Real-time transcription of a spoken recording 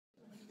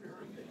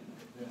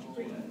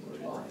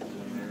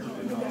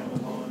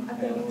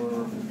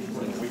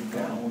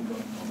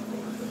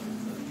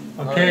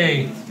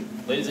Okay.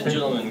 Ladies and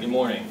gentlemen, good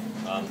morning.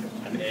 I'm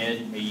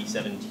Ed,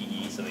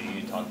 87TE, some of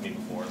you talked to me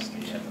before, some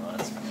of you have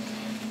not.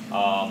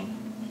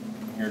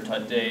 I'm here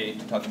today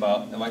to talk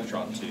about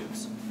electron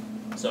tubes.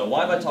 So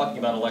why am I talking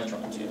about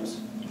electron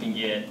tubes? You can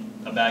get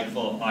a bag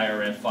full of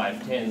IRF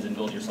 510s and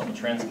build yourself a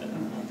transmitter.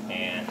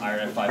 And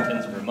IRF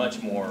 510s are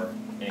much more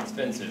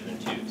inexpensive than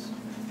tubes.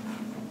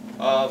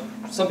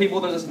 Some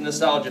people, there's a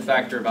nostalgia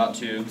factor about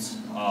tubes.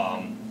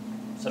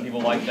 Some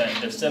people like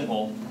that they're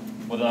simple.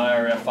 With an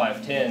IRF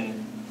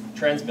 510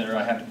 transmitter,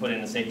 I have to put in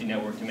a safety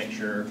network to make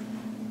sure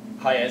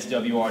high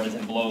SWR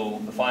doesn't blow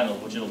the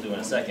finals, which it'll do in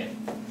a second.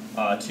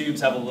 Tubes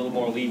have a little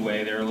more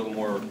leeway. They're a little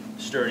more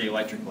sturdy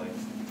electrically.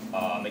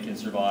 They can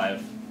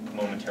survive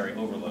momentary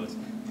overloads.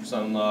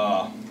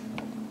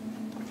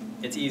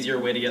 It's easier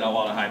way to get a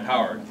lot of high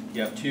power.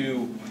 You have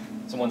two,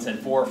 someone said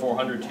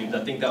 400 tubes.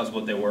 I think that was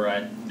what they were.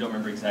 I don't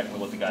remember exactly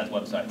what the guy's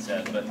website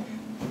said, but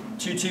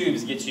 2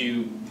 tubes get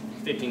you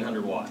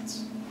 1,500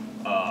 watts.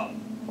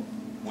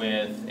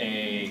 With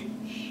a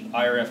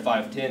IRF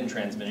 510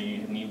 transmitter,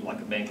 you need like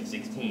a bank of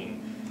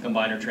 16,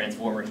 combiner,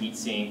 transformer, heat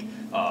sink,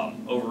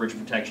 overage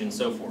protection,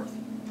 so forth.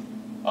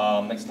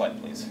 Next slide,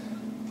 please.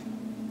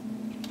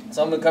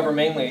 So I'm going to cover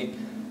mainly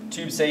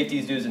tube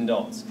safeties, do's and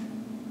don'ts.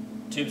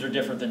 Tubes are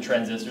different than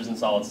transistors in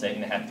solid state,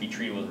 and they have to be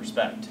treated with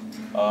respect.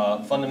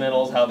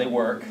 Fundamentals, how they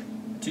work,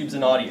 tubes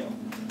and audio.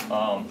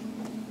 A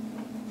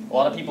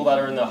lot of people that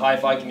are in the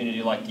hi-fi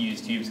community like to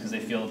use tubes because they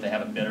feel that they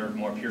have a better,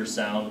 more pure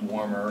sound,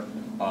 warmer,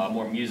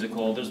 more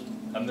musical. There's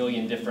a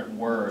million different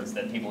words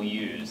that people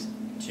use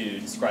to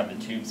describe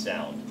the tube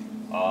sound.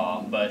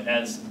 But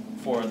as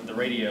for the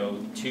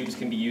radio, tubes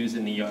can be used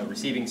in the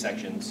receiving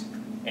sections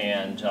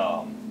and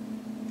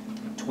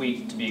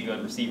tweaked to be a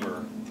good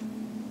receiver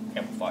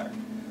amplifier.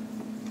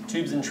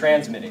 Tubes and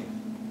transmitting.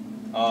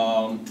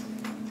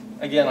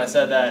 Again, I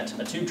said that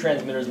a tube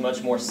transmitter is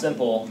much more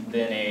simple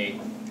than a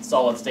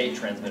solid state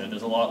transmitter.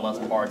 There's a lot less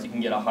parts. You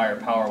can get a higher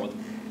power with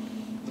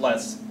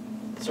less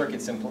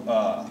circuit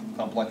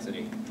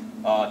complexity.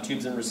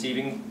 Tubes and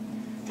receiving.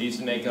 They used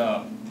to make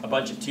a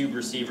bunch of tube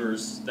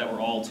receivers that were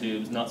all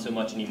tubes, not so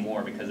much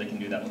anymore because they can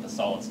do that with a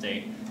solid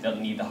state. They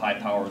don't need the high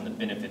power and the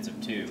benefits of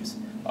tubes.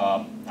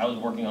 I was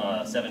working on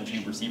a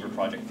 7-tube receiver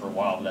project for a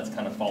while, but that's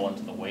kind of fallen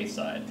to the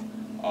wayside.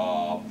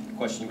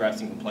 Question, graphs,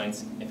 and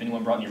complaints. If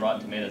anyone brought any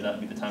rotten tomatoes, that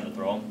would be the time to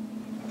throw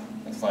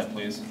them. Next slide,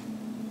 please.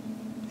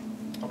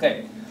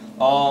 Okay.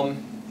 A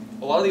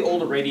lot of the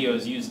older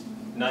radios use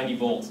 90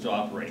 volts to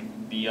operate.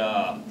 The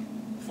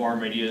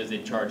farm radios, they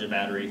charge a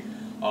battery,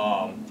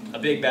 a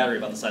big battery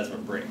about the size of a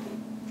brick.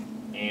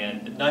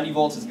 And 90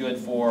 volts is good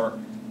for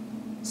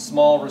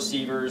small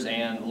receivers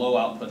and low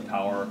output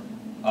power.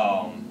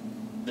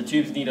 The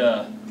tubes need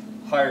a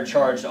higher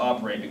charge to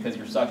operate because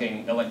you're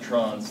sucking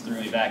electrons through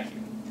a vacuum.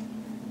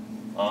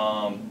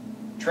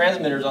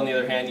 Transmitters, on the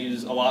other hand,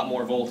 use a lot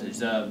more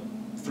voltage.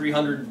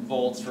 300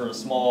 volts for a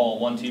small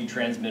one-tube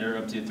transmitter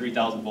up to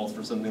 3,000 volts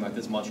for something like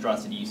this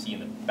monstrosity you see in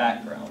the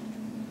background.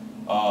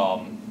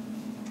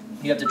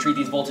 You have to treat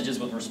these voltages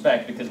with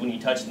respect because when you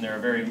touch them, they're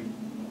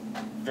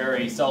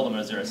very seldom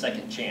is there a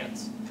second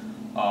chance.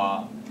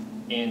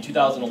 In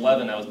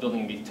 2011, I was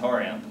building a guitar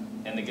amp,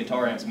 and the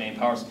guitar amp's main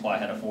power supply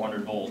had a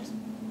 400 volt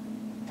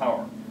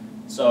power.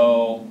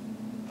 So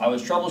I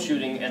was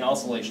troubleshooting an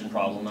oscillation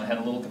problem. I had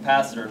a little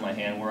capacitor in my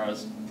hand where I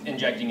was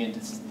injecting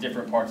into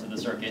different parts of the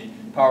circuit,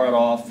 power it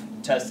off,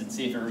 test it,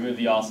 see if it removed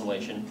the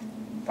oscillation,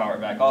 power it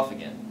back off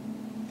again.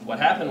 What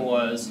happened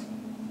was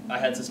I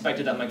had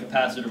suspected that my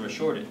capacitor was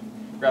shorted.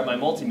 Grabbed my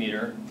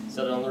multimeter,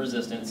 set it on the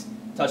resistance,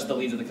 touched the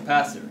leads of the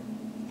capacitor.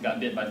 Got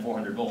bit by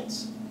 400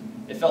 volts.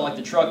 It felt like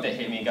the truck that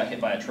hit me got hit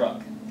by a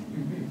truck.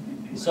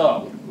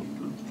 So,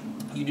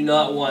 you do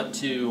not want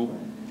to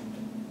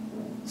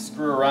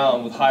screw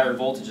around with higher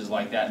voltages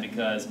like that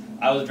because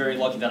I was very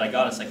lucky that I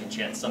got a second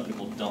chance. Some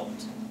people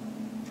don't.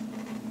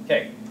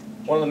 Okay,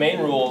 one of the main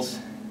rules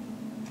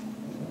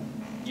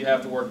you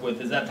have to work with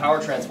is that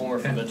power transformer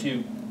from the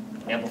tube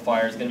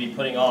amplifier is going to be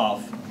putting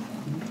off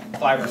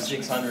 500 or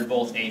 600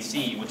 volts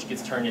AC, which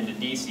gets turned into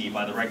DC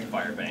by the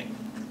rectifier bank.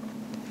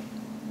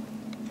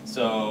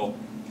 So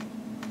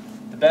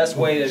the best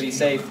way to be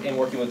safe in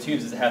working with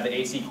tubes is to have the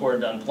AC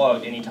cord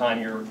unplugged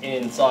anytime you're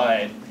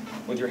inside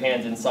with your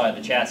hands inside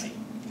the chassis.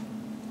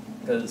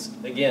 Because,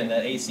 again,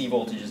 that AC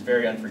voltage is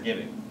very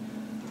unforgiving.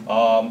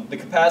 The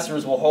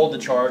capacitors will hold the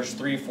charge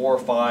 3, 4,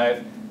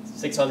 5,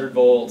 600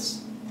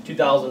 volts,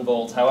 2,000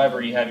 volts,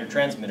 however you have your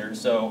transmitter.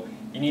 So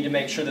you need to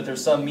make sure that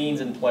there's some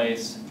means in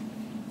place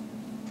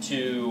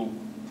to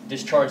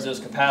discharge those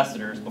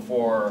capacitors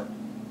before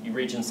you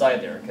reach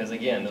inside there. Because,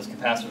 again, those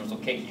capacitors will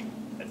kick you.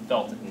 I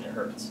felt it and it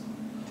hurts.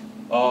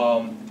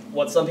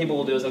 What some people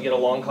will do is they'll get a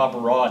long copper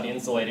rod and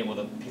insulate it with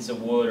a piece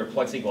of wood or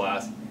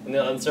plexiglass, and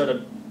they'll insert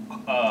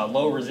a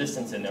low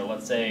resistance in there,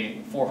 let's say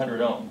 400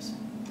 ohms.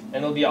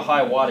 And it'll be a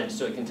high wattage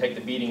so it can take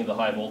the beating of the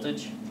high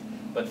voltage.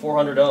 But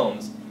 400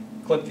 ohms,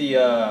 clip the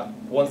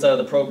one side of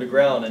the probe to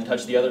ground and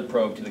touch the other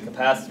probe to the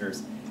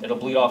capacitors. It'll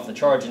bleed off the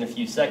charge in a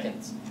few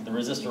seconds. The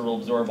resistor will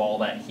absorb all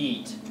that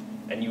heat,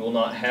 and you will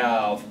not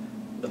have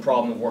the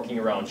problem of working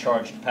around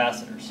charged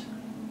capacitors.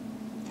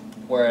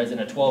 Whereas in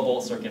a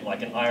 12-volt circuit,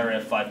 like an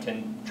IRF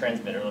 510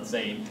 transmitter, let's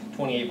say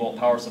 28-volt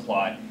power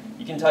supply,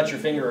 you can touch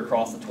your finger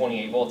across the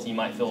 28 volts and you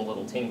might feel a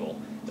little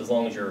tingle, as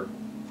long as your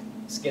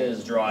skin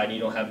is dry and you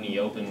don't have any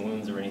open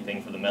wounds or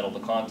anything for the metal to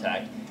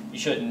contact. You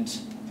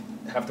shouldn't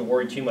have to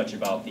worry too much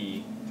about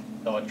the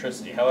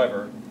electricity.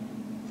 However,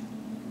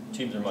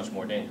 tubes are much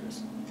more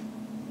dangerous.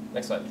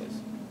 Next slide, please.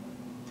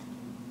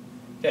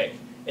 Okay,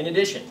 in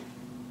addition,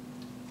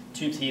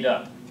 tubes heat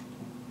up.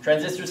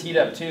 Transistors heat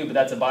up too, but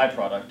that's a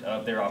byproduct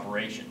of their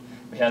operation.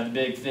 We have the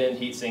big thin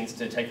heat sinks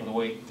to take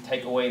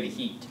away the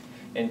heat.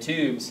 And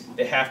tubes,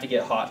 they have to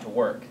get hot to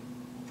work.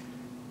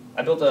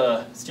 I built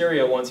a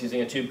stereo once using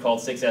a tube called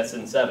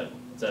 6S7.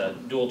 It's a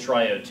dual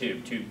triode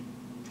tube, two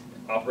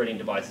operating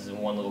devices in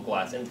one little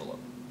glass envelope.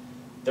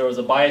 There was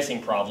a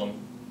biasing problem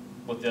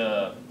with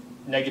the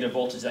negative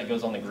voltage that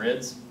goes on the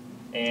grids,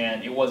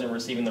 and it wasn't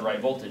receiving the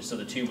right voltage, so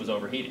the tube was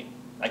overheating.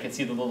 I could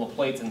see the little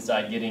plates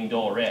inside getting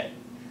dull red.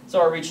 So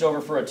I reached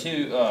over for a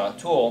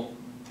tool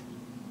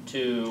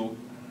to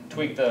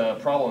tweak the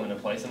problem into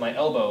place, and my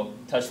elbow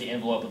touched the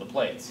envelope of the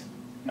plates.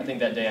 I think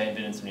that day I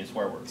invented some new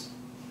swear words.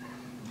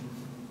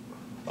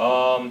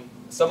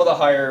 Some of the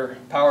higher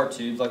power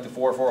tubes, like the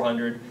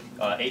 4400,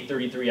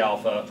 833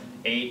 alpha,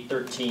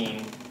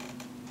 813,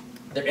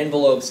 their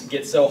envelopes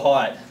get so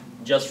hot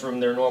just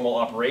from their normal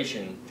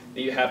operation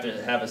that you have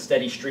to have a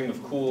steady stream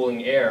of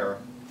cooling air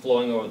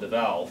flowing over the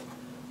valve,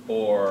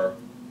 or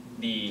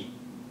the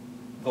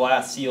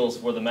glass seals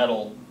where the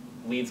metal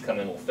leads come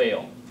in will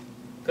fail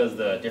because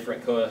the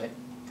different coefficient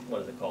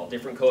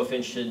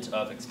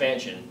of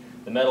expansion.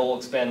 The metal will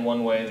expand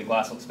one way, the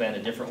glass will expand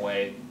a different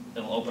way.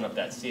 It'll open up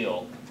that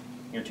seal.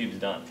 Your tube's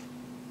done.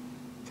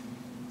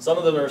 Some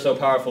of them are so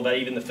powerful that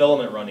even the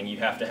filament running, you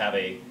have to have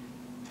a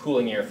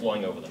cooling air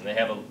flowing over them. They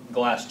have a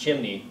glass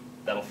chimney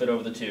that'll fit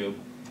over the tube.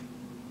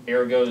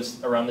 Air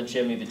goes around the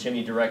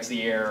chimney directs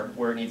the air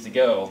where it needs to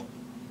go.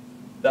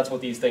 That's what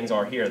these things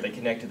are here. They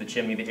connect to the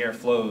chimney, the air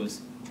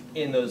flows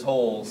in those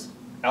holes,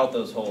 out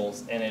those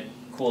holes, and it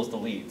cools the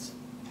leads.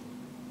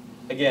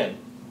 Again,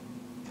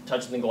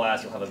 touching the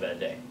glass, you'll have a bad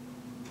day.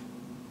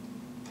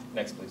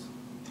 Next, please.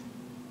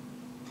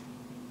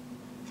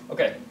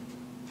 Okay.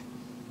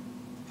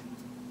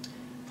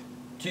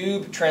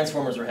 Tube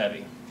transformers are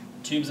heavy.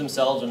 Tubes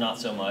themselves are not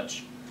so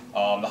much.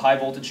 The high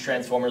voltage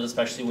transformers,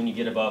 especially when you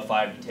get above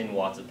 5 to 10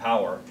 watts of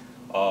power,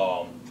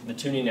 the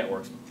tuning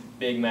networks,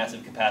 big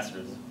massive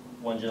capacitors.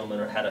 One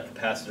gentleman had a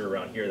capacitor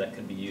around here that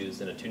could be used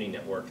in a tuning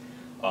network.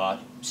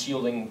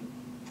 Shielding,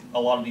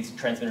 a lot of these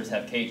transmitters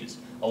have cages.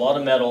 A lot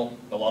of metal,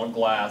 a lot of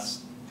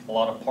glass, a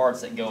lot of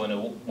parts that go into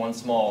one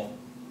small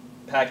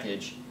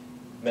package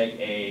make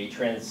a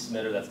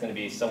transmitter that's going to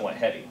be somewhat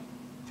heavy.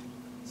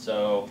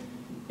 So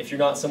if you're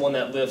not someone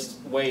that lifts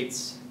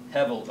weights,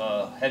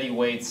 heavy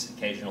weights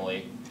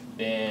occasionally,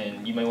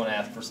 then you may want to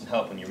ask for some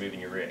help when you're moving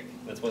your rig.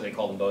 That's what they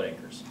call them, boat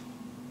anchors.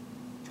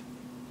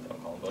 They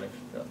don't call them boat anchors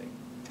for nothing.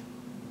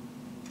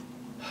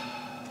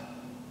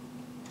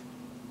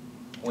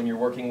 When you're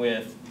working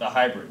with a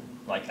hybrid,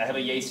 like I have a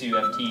Yaesu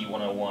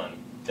FT101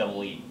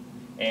 double E,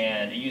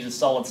 and it uses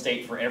solid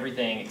state for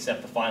everything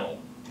except the final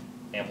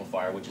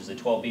amplifier, which is a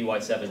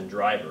 12BY7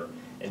 driver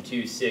and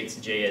two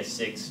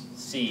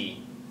 6JS6C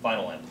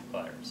final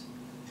amplifiers.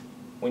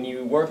 When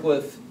you work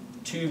with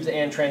tubes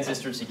and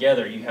transistors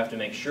together, you have to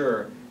make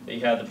sure that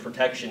you have the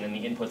protection in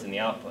the inputs and the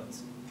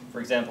outputs.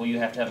 For example, you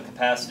have to have a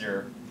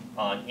capacitor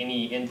on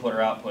any input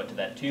or output to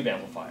that tube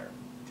amplifier,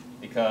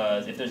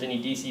 because if there's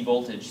any DC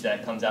voltage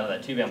that comes out of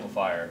that tube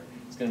amplifier,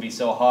 it's going to be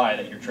so high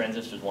that your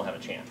transistors won't have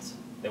a chance.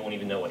 They won't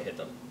even know what hit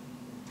them.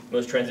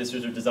 Most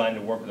transistors are designed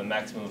to work with a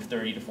maximum of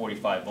 30 to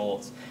 45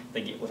 volts. If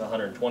they get with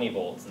 120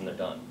 volts, then they're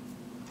done.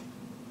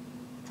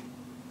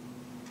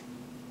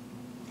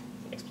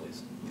 Next,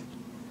 please.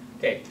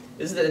 Okay,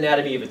 this is the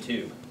anatomy of a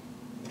tube.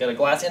 You've got a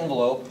glass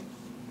envelope.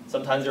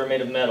 Sometimes they're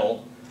made of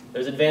metal.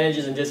 There's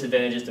advantages and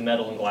disadvantages to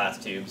metal and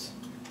glass tubes.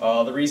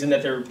 The reason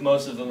that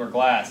most of them are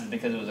glass is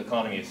because it was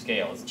economy of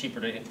scale. It's cheaper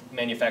to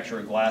manufacture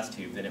a glass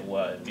tube than it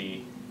would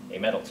be a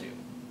metal tube.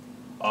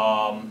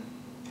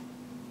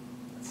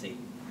 Let's see.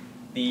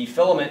 The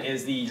filament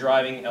is the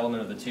driving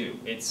element of the tube.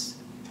 It's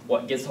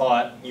what gets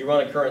hot. You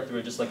run a current through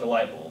it just like a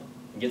light bulb.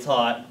 It gets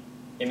hot,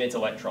 emits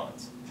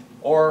electrons.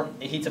 Or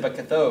it heats up a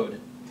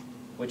cathode,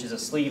 which is a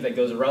sleeve that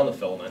goes around the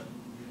filament,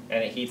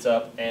 and it heats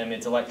up and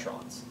emits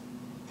electrons.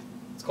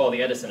 It's called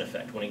the Edison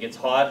effect. When it gets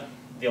hot,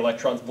 the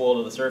electrons boil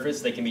to the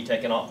surface, they can be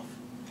taken off.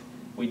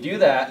 We do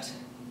that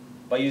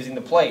by using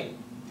the plate.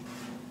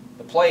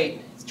 The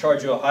plate is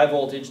charged to a high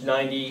voltage,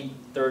 90,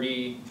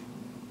 30,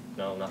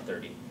 no, not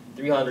 30,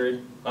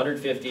 300,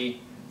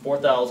 150,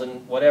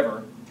 4,000,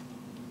 whatever,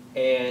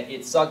 and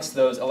it sucks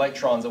those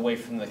electrons away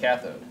from the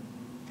cathode.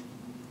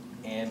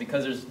 And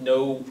because there's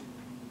no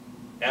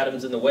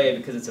atoms in the way,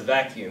 because it's a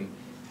vacuum,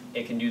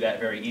 it can do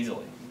that very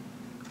easily.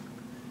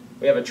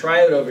 We have a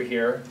triode over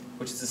here,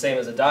 which is the same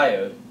as a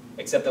diode,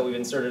 except that we've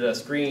inserted a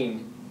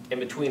screen in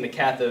between the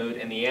cathode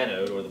and the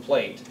anode, or the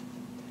plate.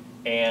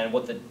 And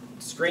what the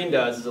screen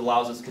does is it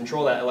allows us to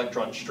control that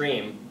electron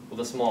stream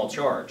with a small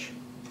charge.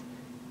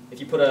 if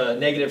you put a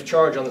negative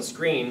charge on the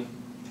screen,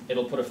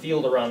 it'll put a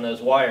field around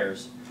those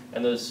wires,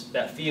 and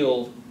that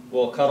field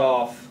will cut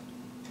off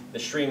the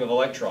stream of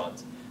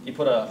electrons. If you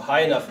put a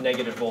high enough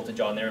negative voltage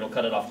on there, it'll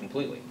cut it off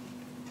completely.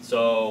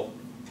 So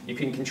you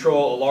can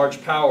control a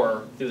large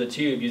power through the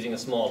tube using a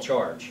small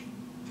charge.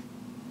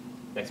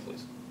 Next,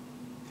 please.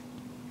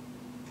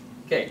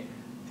 Okay,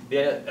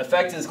 the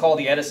effect is called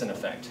the Edison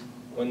effect.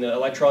 When the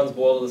electrons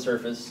boil to the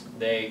surface,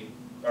 they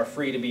are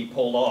free to be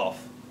pulled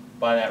off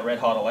by that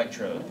red-hot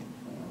electrode.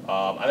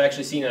 I've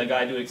actually seen a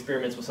guy do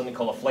experiments with something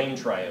called a flame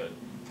triode.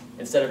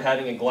 Instead of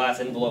having a glass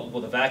envelope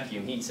with a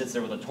vacuum, he sits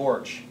there with a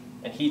torch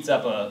and heats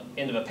up an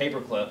end of a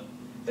paper clip.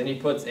 Then he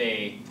puts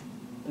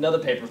another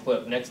paper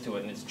clip next to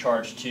it, and it's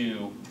charged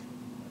to,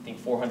 I think,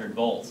 400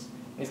 volts.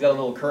 And he's got a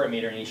little current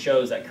meter, and he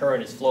shows that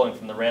current is flowing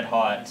from the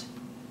red-hot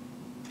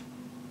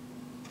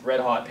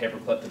paper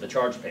clip to the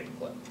charged paper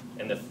clip,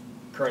 and the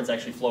current's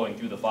actually flowing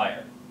through the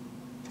fire.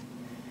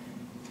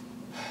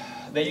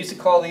 They used to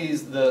call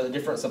these the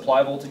different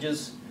supply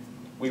voltages.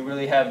 We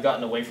really have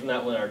gotten away from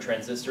that with our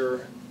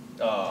transistor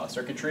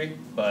circuitry,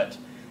 but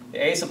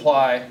the A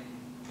supply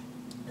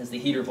is the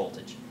heater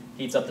voltage.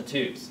 Heats up the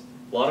tubes.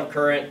 A lot of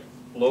current,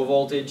 low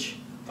voltage.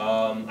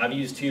 I've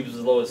used tubes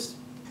as low as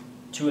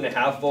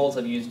 2.5 volts.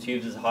 I've used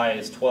tubes as high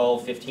as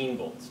 12, 15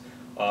 volts.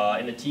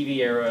 In the TV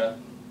era,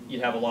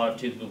 you'd have a lot of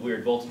tubes with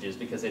weird voltages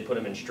because they put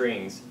them in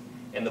strings,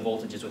 and the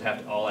voltages would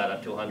have to all add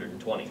up to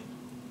 120.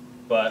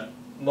 But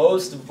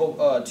most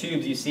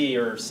tubes you see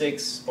are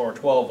 6 or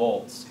 12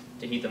 volts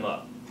to heat them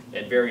up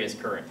at various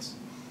currents.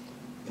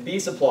 The B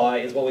supply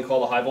is what we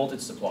call the high voltage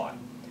supply.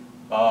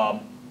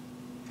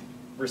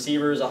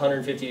 Receivers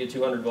 150 to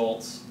 200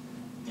 volts.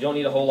 You don't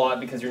need a whole lot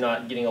because you're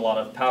not getting a lot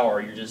of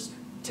power. You're just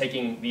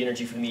taking the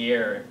energy from the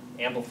air,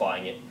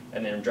 amplifying it,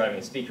 and then driving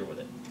a speaker with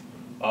it.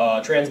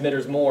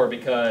 Transmitters more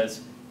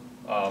because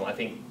I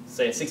think,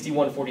 say, a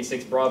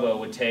 6146 Bravo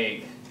would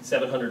take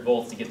 700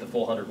 volts to get the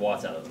full 100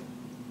 watts out of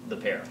the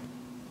pair.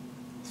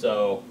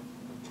 So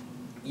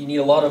you need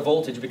a lot of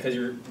voltage because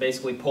you're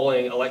basically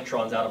pulling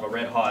electrons out of a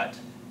red-hot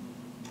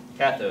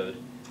cathode,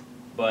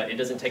 but it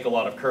doesn't take a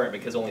lot of current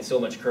because only so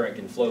much current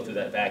can flow through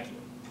that vacuum.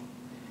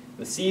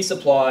 The C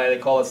supply, they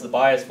call this the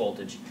bias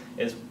voltage,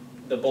 is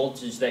the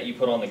voltage that you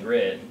put on the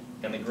grid,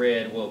 and the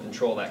grid will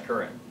control that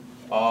current.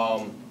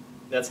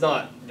 That's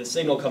not the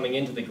signal coming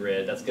into the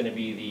grid, that's going to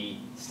be the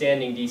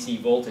standing DC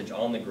voltage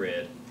on the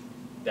grid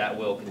that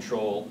will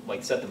control,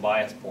 like set the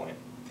bias point.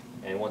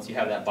 And once you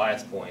have that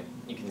bias point,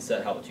 you can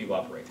set how the tube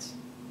operates.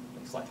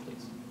 Next slide,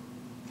 please.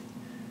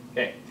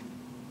 Okay.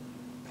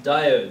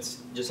 Diodes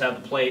just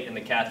have the plate and the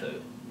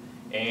cathode,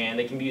 and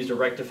they can be used to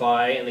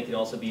rectify, and they can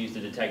also be used to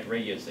detect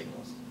radio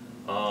signals.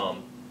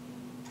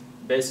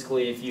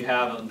 Basically, if you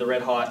have the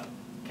red-hot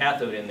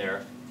cathode in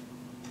there,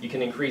 you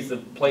can increase the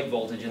plate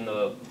voltage, and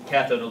the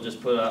cathode will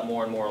just put out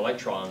more and more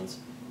electrons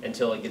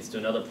until it gets to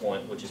another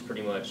point, which is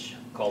pretty much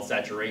called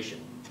saturation.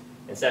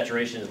 And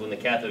saturation is when the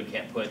cathode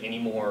can't put any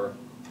more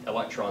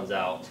electrons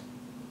out,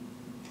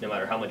 no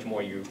matter how much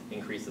more you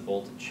increase the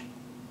voltage.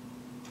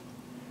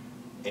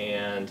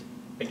 And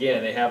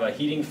again, they have a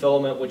heating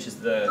filament, which is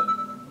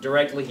the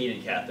directly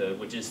heated cathode,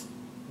 which is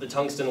the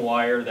tungsten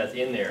wire that's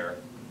in there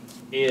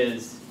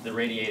is the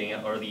radiating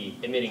or the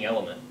emitting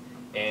element.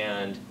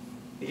 And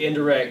the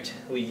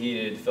indirectly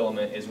heated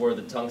filament is where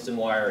the tungsten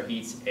wire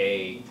heats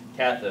a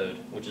cathode,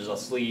 which is a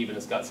sleeve, and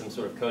it's got some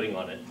sort of coating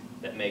on it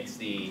that makes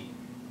the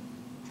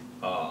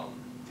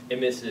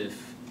emissive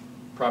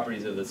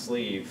properties of the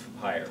sleeve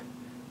higher.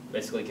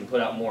 Basically, it can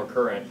put out more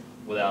current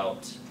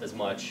without as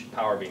much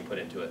power being put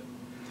into it.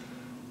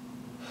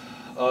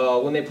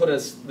 When they put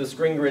the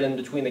screen grid in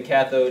between the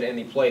cathode and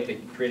the plate, they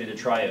created a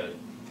triode.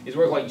 These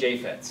work like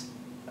JFETs.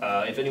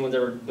 If anyone's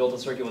ever built a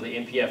circuit with an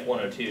NPF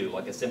 102,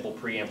 like a simple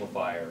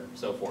preamplifier or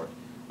so forth,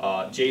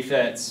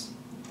 JFETs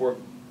work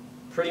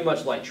pretty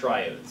much like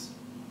triodes.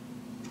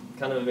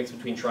 Kind of a mix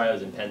between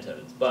triodes and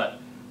pentodes. But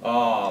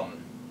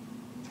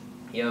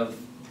you have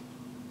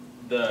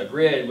the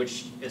grid,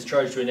 which is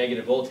charged to a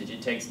negative voltage.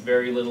 It takes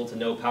very little to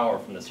no power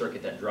from the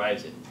circuit that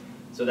drives it.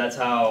 So that's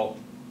how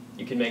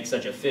you can make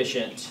such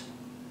efficient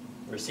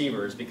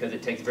receivers, because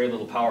it takes very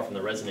little power from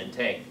the resonant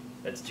tank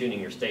that's tuning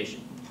your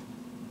station.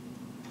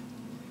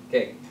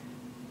 Okay,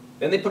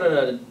 then they put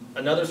in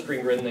another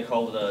screen grid and they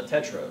call it a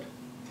tetrode.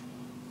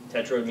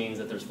 Tetrode means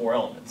that there's 4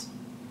 elements.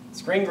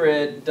 Screen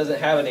grid doesn't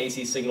have an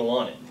AC signal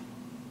on it.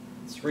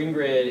 Screen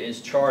grid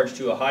is charged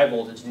to a high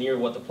voltage near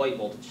what the plate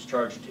voltage is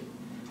charged to.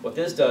 What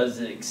this does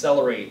is it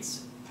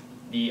accelerates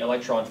the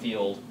electron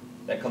field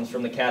that comes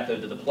from the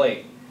cathode to the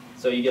plate,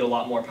 so you get a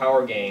lot more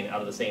power gain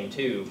out of the same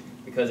tube,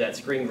 because that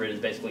screen grid is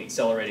basically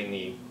accelerating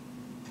the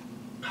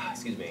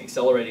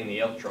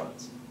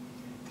electrons.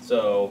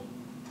 So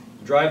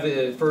you drive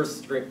the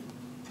first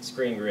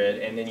screen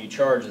grid, and then you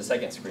charge the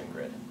second screen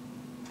grid.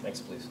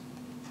 Next, please.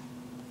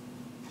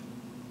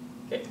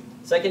 Okay,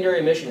 secondary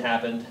emission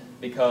happened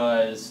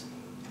because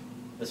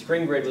the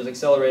screen grid was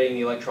accelerating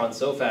the electrons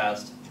so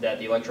fast that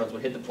the electrons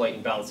would hit the plate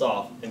and bounce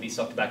off and be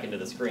sucked back into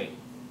the screen.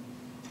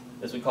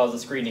 This would cause the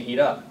screen to heat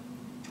up.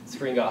 The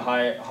screen got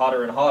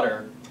hotter and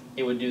hotter,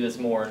 it would do this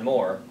more and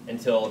more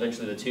until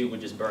eventually the tube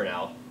would just burn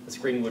out. The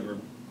screen would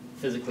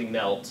physically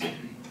melt.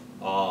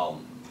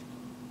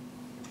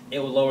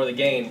 It would lower the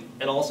gain,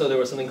 and also there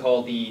was something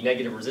called the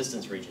negative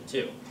resistance region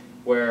too,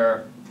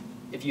 where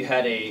if you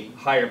had a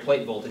higher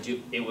plate voltage,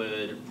 it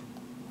would,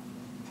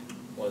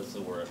 what is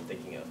the word I'm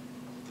thinking of?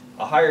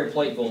 A higher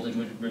plate voltage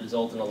would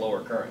result in a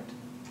lower current.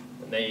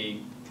 And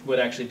they would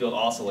actually build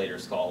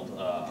oscillators called,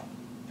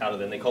 out of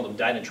them, they called them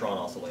dynatron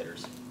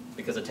oscillators,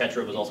 because a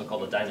tetrode was also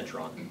called a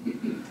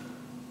dynatron.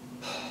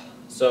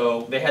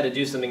 So they had to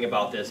do something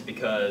about this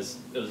because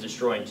it was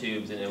destroying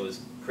tubes and it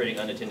was creating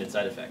unintended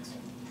side effects.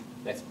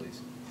 Next,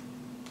 please.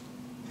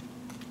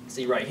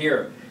 See right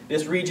here,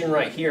 this region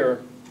right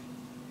here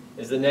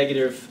is the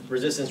negative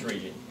resistance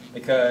region,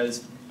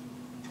 because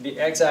the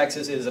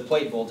x-axis is a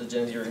plate voltage,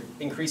 and as you're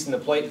increasing the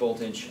plate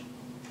voltage,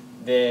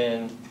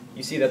 then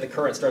you see that the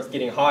current starts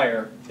getting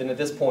higher. Then at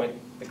this point,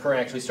 the current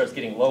actually starts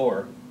getting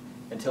lower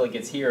until it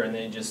gets here, and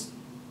then it just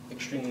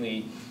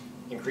extremely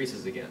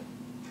increases again.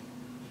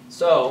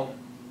 So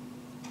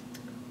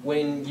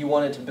when you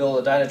wanted to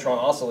build a dynatron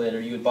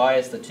oscillator, you would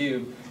bias the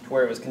tube to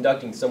where it was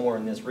conducting somewhere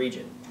in this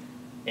region.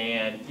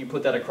 And you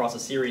put that across a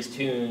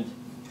series-tuned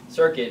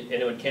circuit, and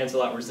it would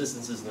cancel out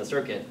resistances in the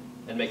circuit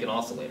and make an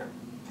oscillator.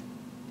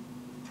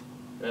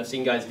 And I've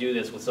seen guys do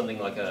this with something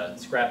like a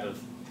scrap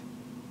of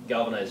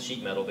galvanized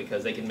sheet metal,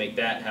 because they can make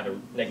that have a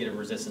negative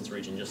resistance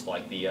region just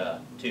like the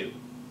tube.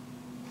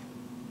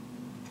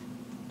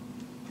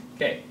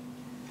 Okay.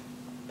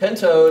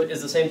 Pentode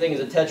is the same thing as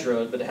a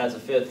tetrode, but it has a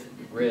fifth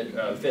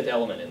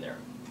element in there.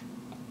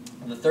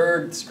 The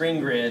third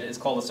screen grid is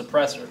called a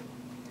suppressor.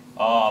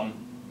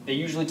 They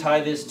usually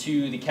tie this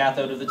to the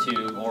cathode of the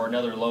tube or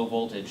another low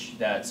voltage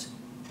that's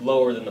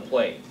lower than the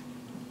plate.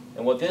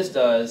 And what this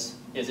does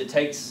is it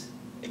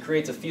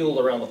creates a field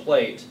around the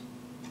plate,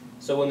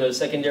 so when those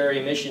secondary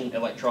emission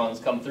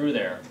electrons come through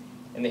there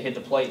and they hit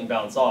the plate and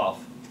bounce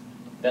off,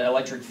 that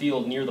electric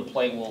field near the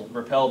plate will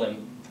repel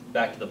them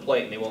back to the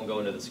plate and they won't go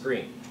into the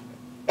screen.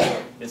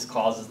 This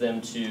causes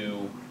them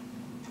to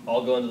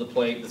all go into the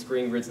plate, the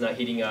screen grid's not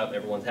heating up,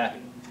 everyone's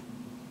happy.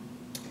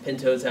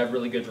 Pentodes have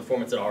really good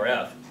performance at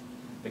RF,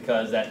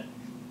 because that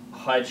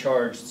high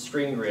charged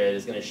screen grid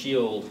is going to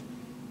shield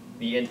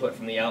the input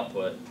from the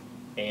output,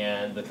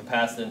 and the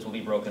capacitance will be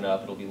broken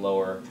up, it'll be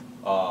lower.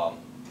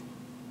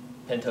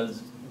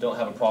 Pentodes don't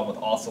have a problem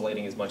with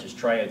oscillating as much as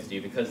triodes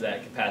do because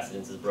that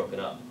capacitance is broken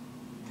up.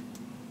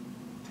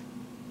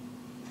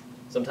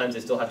 Sometimes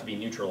they still have to be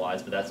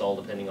neutralized, but that's all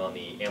depending on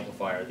the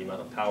amplifier, the amount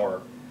of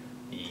power,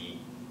 the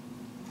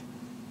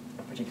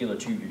particular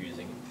tube you're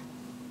using.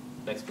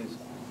 Next, please.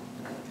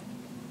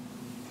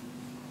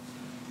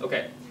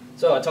 Okay,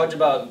 so I talked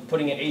about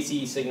putting an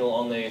AC signal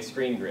on the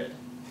screen grid.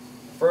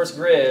 First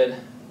grid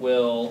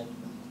will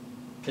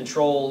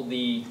control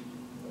the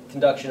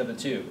conduction of the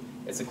tube.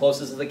 It's the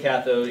closest to the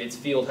cathode, its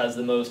field has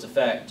the most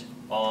effect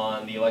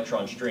on the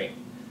electron stream.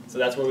 So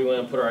that's where we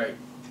want to put our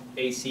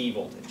AC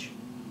voltage.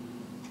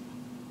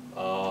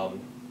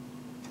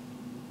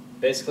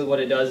 Basically what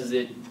it does is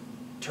it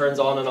turns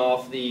on and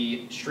off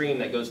the stream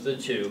that goes to the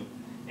tube,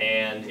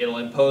 and it'll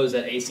impose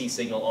that AC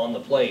signal on the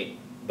plate,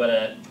 but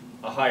at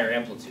a higher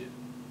amplitude.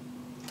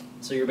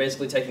 So you're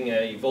basically taking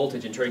a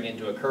voltage and turning it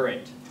into a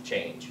current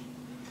change.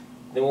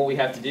 Then what we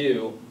have to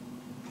do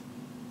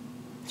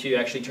to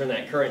actually turn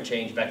that current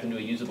change back into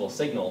a usable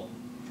signal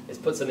is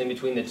put something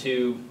between the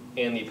tube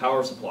and the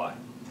power supply.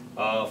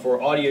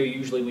 For audio,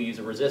 usually we use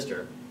a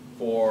resistor.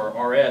 For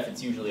RF,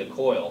 it's usually a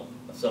coil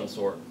of some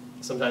sort.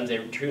 Sometimes they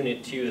tune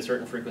it to a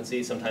certain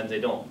frequency, sometimes they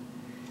don't.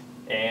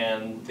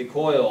 And the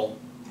coil,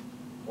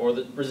 or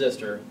the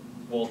resistor,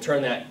 will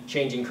turn that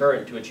changing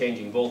current to a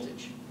changing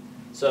voltage.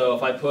 So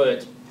if I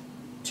put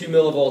 2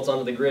 millivolts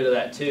onto the grid of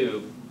that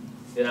tube,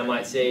 then I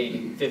might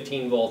say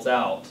 15 volts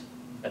out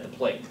at the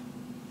plate.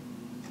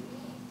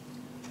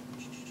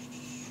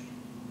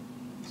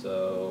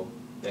 So,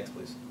 next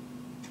please.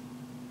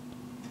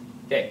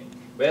 Okay,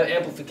 we have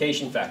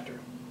amplification factor.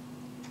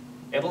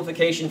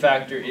 Amplification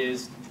factor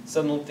is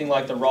something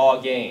like the raw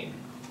gain.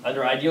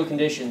 Under ideal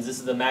conditions, this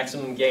is the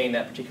maximum gain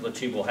that particular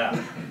tube will have.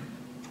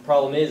 The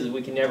problem is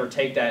we can never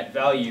take that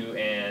value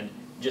and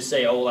just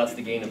say, oh, well, that's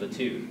the gain of the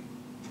tube.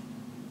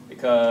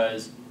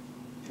 Because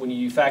when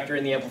you factor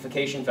in the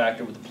amplification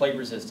factor with the plate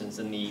resistance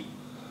and the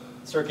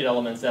circuit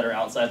elements that are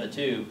outside the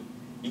tube,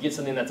 you get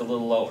something that's a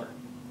little lower.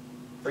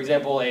 For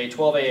example, a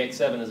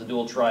 12AX7 is a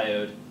dual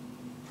triode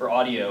for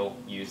audio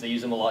use. They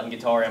use them a lot in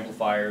guitar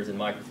amplifiers and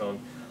microphone.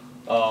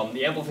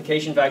 The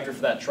amplification factor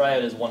for that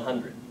triode is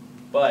 100,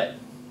 but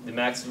the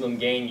maximum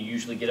gain you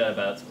usually get out of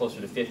it is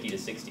closer to 50 to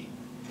 60.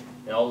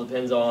 It all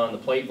depends on the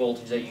plate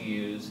voltage that you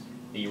use,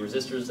 the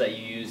resistors that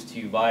you use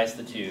to bias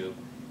the tube,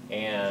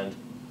 and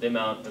the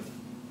amount of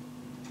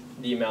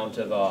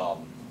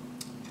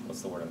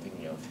what's the word I'm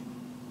thinking of?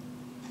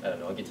 I don't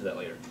know, I'll get to that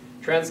later.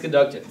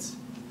 Transconductance.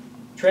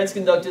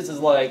 Transconductance is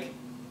like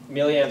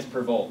milliamps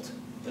per volt,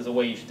 is the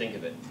way you should think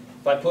of it.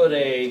 If I put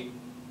a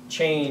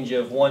change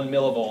of 1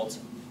 millivolt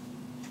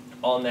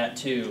on that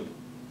tube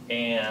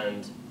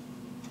and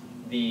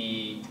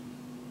the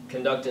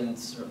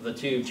conductance of the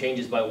tube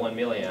changes by 1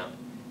 milliamp,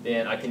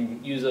 then I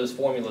can use those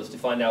formulas to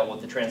find out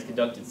what the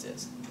transconductance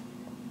is.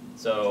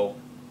 So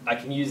I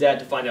can use that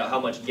to find out how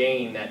much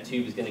gain that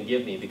tube is going to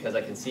give me, because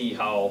I can see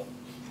how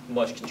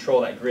much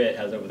control that grid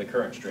has over the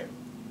current stream.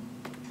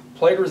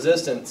 Plate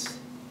resistance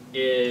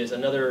is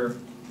another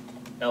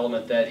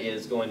element that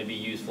is going to be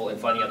useful in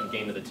finding out the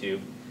gain of the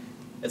tube.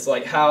 It's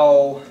like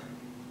how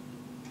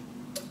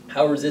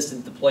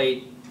resistant the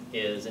plate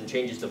is and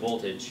changes the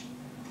voltage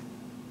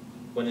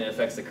when it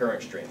affects the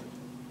current stream.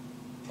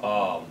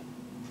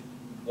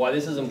 Why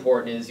this is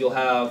important is you'll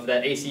have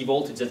that AC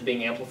voltage that's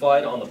being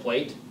amplified on the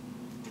plate.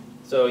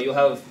 So you'll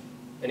have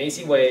an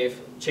AC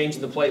wave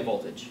changing the plate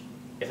voltage.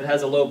 If it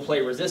has a low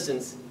plate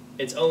resistance,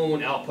 its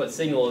own output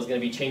signal is going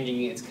to be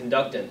changing its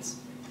conductance,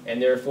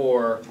 and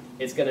therefore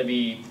it's going to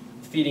be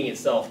feeding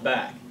itself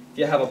back. If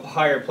you have a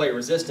higher plate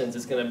resistance,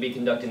 it's going to be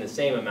conducting the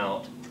same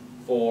amount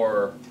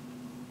for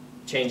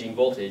changing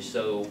voltage,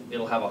 so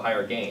it'll have a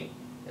higher gain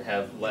and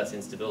have less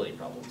instability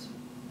problems.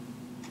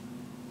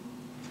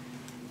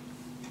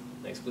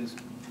 Next, please.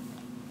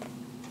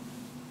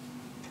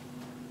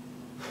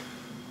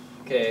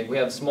 Okay, we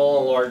have small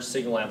and large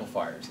signal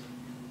amplifiers.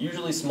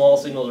 Usually small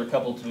signals are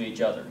coupled to each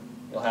other.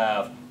 You'll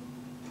have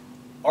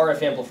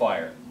RF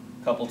amplifier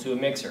coupled to a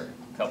mixer,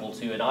 coupled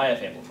to an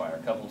IF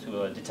amplifier, coupled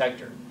to a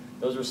detector.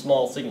 Those are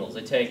small signals.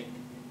 They take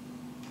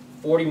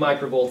 40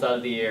 microvolts out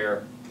of the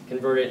air,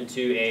 convert it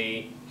into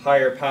a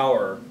higher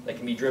power that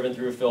can be driven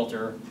through a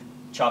filter,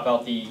 chop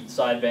out the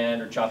sideband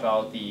or chop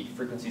out the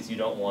frequencies you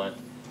don't want,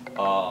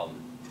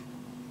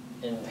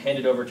 and hand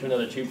it over to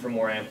another tube for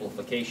more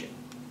amplification.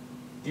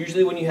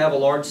 Usually when you have a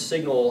large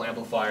signal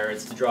amplifier,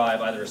 it's to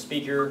drive either a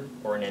speaker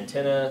or an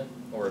antenna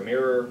or a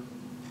meter.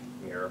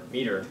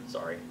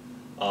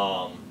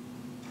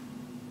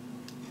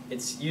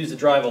 It's used to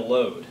drive a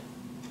load.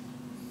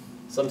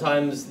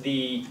 Sometimes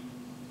the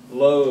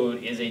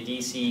load is a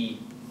DC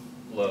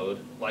load,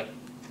 like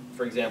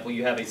for example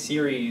you have a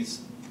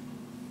series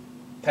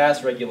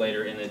pass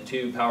regulator in the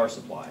tube power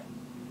supply.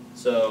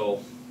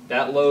 So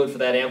that load for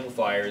that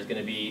amplifier is going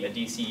to be a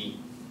DC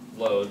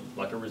load,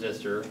 like a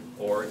resistor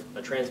or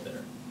a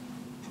transmitter.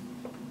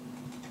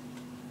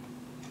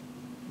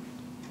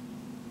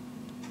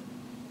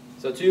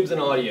 So tubes and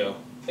audio.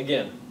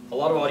 Again, a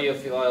lot of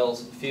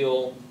audiophiles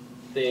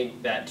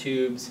think that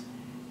tubes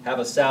have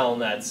a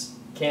sound that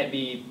can't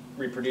be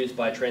reproduced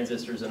by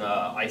transistors and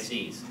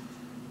ICs.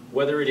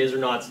 Whether it is or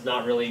not, it's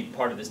not really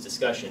part of this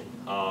discussion.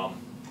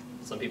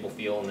 Some people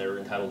feel, and they're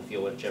entitled to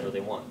feel whichever they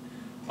want.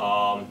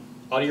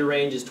 Audio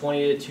range is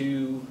 20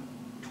 to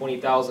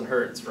 20,000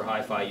 hertz for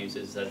hi-fi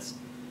uses. That's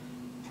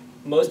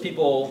most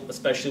people,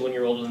 especially when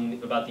you're older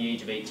than about the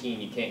age of 18,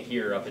 you can't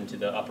hear up into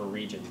the upper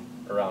region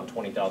around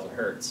 20,000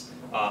 hertz.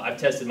 I've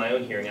tested my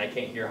own hearing. I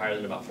can't hear higher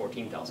than about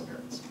 14,000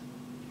 hertz.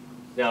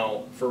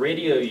 Now, for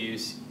radio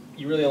use,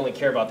 you really only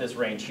care about this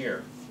range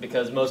here,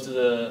 because most of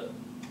the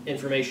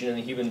information in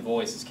the human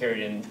voice is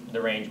carried in the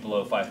range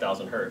below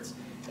 5,000 hertz,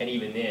 and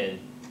even then,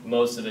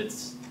 most of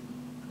it's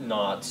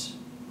not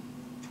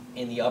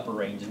in the upper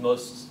range.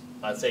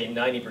 I'd say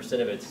 90%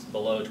 of it's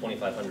below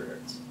 2,500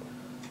 hertz.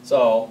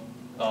 So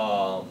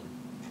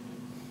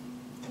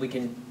we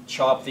can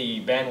chop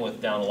the bandwidth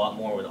down a lot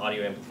more with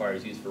audio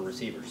amplifiers used for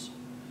receivers.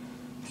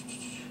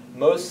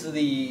 Most of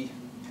the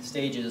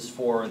stages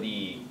for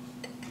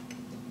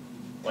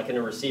like in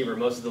a receiver,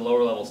 most of the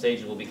lower level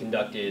stages will be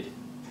conducted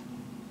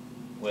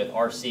with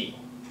RC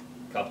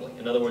coupling.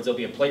 In other words, there'll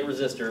be a plate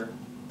resistor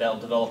that will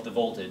develop the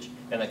voltage,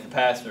 and the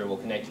capacitor will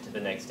connect it to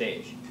the next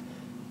stage.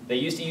 They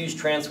used to use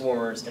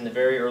transformers in the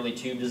very early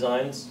tube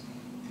designs,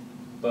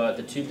 but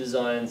the tube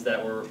designs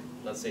that were,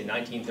 let's say,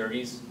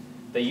 1930s,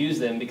 they used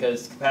them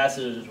because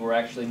capacitors were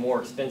actually more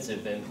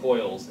expensive than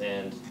coils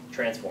and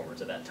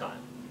transformers at that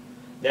time.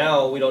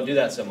 Now we don't do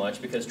that so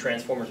much because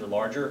transformers are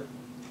larger,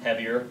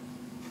 heavier,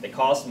 they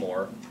cost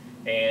more,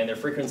 and their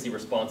frequency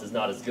response is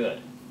not as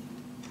good.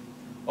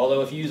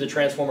 Although if you use a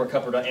transformer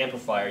coupled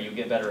amplifier, you'll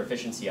get better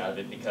efficiency out of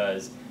it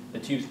because the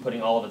tube's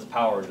putting all of its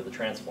power into the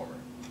transformer.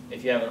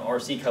 If you have an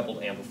RC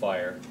coupled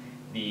amplifier,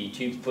 the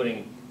tube's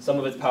putting some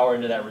of its power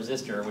into that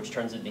resistor, which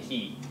turns into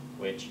heat,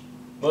 which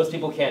most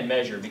people can't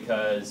measure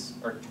because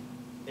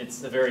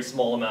it's a very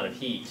small amount of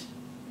heat,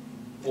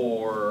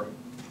 or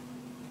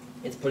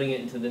it's putting it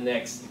into the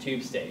next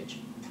tube stage,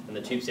 and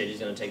the tube stage is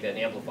going to take that and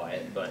amplify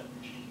it, but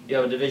you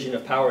have a division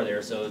of power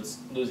there, so it's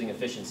losing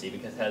efficiency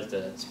because it has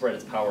to spread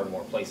its power in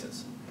more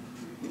places.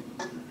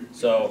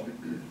 So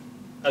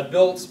I've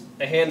built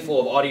a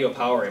handful of audio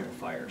power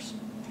amplifiers.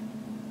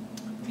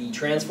 The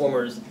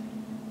transformers,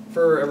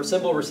 for a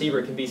simple receiver,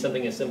 it can be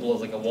something as simple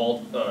as like a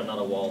not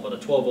a wall, but a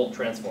 12-volt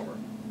transformer,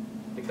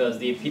 because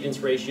the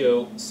impedance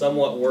ratio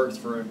somewhat works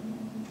for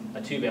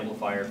a tube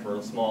amplifier for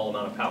a small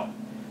amount of power.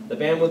 The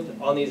bandwidth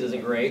on these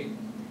isn't great.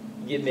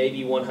 You get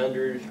maybe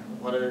 100,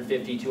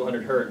 150,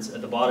 200 hertz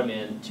at the bottom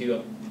end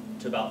to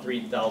about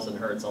 3,000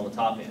 hertz on the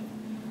top end.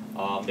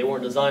 They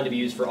weren't designed to be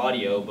used for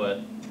audio,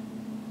 but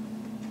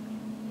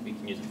we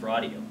can use it for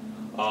audio.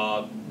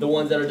 The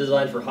ones that are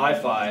designed for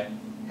hi-fi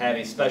have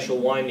a special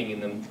winding in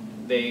them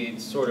they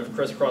sort of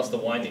crisscross the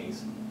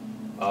windings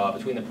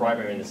between the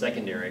primary and the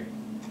secondary,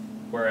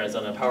 whereas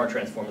on a power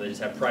transformer they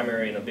just have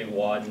primary in a big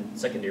wad and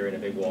secondary in a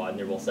big wad, and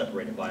they're both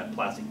separated by a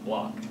plastic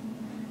block.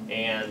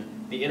 And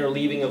the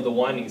interleaving of the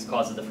windings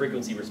causes the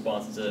frequency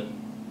response to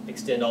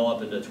extend all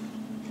up into,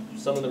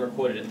 some of them are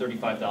quoted at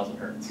 35,000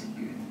 hertz.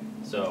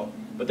 So,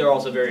 but they're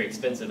also very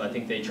expensive. I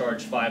think they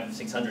charge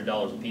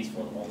 $500–600 a piece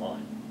for them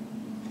online.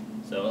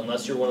 So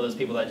unless you're one of those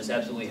people that just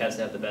absolutely has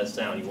to have the best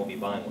sound, you won't be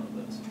buying one of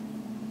those.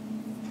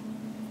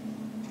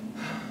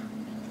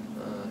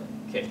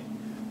 Okay.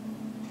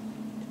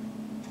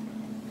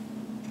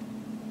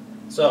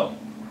 So,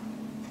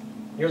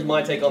 here's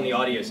my take on the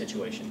audio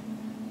situation.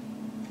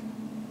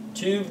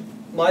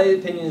 My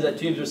opinion is that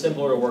tubes are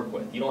simpler to work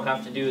with. You don't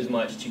have to do as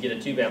much to get a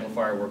tube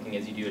amplifier working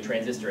as you do a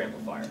transistor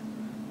amplifier.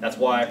 That's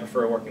why I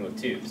prefer working with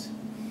tubes.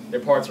 Their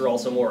parts are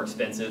also more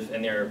expensive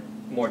and they're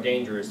more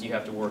dangerous. You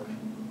have to work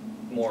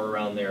more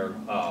around their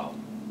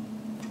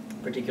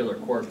particular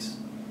quirks,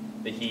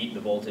 the heat,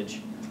 the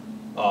voltage.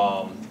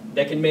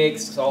 That can make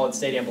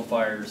solid-state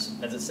amplifiers,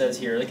 as it says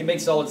here, they can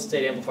make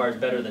solid-state amplifiers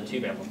better than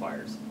tube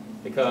amplifiers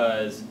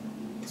because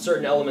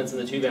certain elements in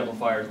the tube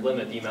amplifiers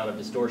limit the amount of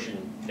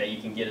distortion that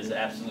you can get as the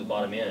absolute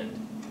bottom end,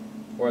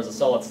 whereas a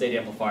solid-state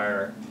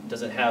amplifier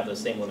doesn't have those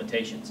same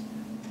limitations.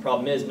 The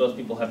problem is most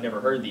people have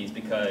never heard these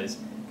because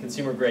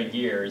consumer-grade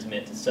gear is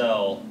meant to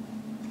sell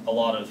a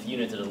lot of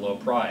units at a low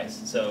price,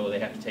 so they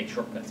have to take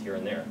shortcuts here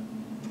and there.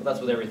 But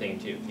that's with everything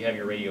too. You have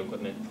your radio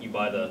equipment, you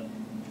buy the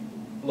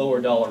lower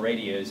dollar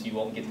radios, you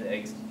won't get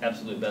the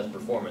absolute best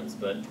performance,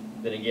 but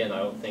then again, I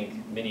don't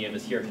think many of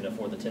us here can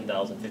afford the $10,000,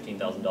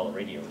 $15,000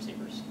 radio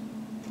receivers.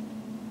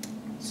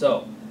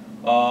 So,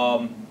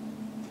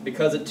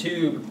 because a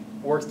tube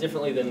works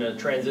differently than a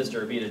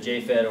transistor, be it a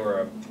J-FET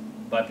or a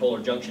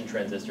bipolar junction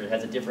transistor, it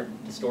has a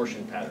different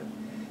distortion pattern.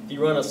 If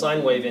you run a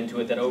sine wave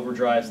into it that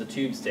overdrives the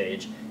tube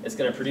stage, it's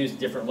going to produce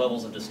different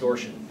levels of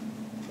distortion.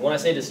 When I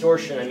say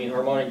distortion, I mean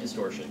harmonic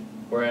distortion.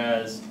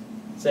 Whereas,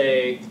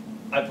 say,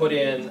 I put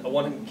in a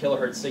 1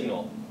 kilohertz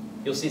signal,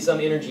 you'll see some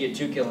energy at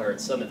 2 kilohertz,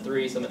 some at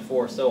 3, some at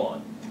 4, so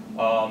on.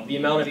 The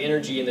amount of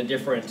energy in the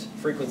different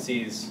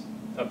frequencies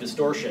of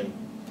distortion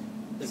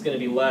is going to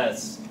be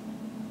less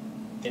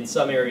in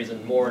some areas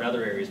and more in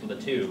other areas with a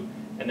tube,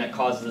 and that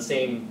causes the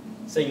same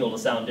signal to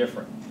sound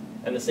different.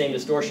 And the same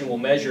distortion will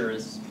measure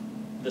as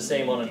the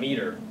same on a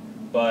meter,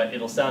 but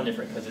it'll sound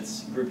different because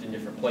it's grouped in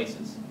different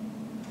places.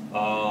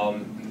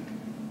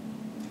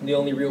 The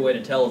only real way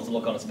to tell is to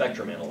look on a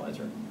spectrum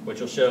analyzer,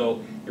 which will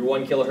show your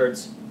 1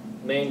 kilohertz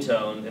main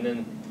tone, and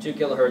then 2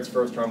 kilohertz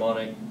first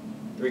harmonic,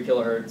 3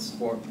 kilohertz,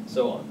 4,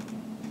 so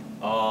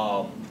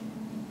on.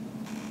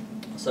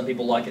 Some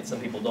people like it, some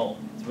people don't.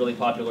 It's really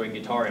popular in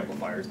guitar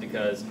amplifiers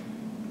because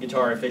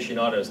guitar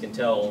aficionados can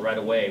tell right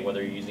away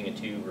whether you're using a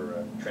tube or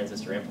a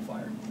transistor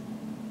amplifier.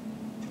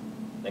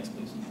 Next,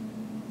 please.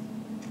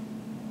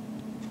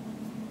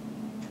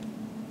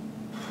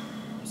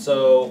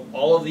 So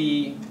all of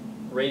the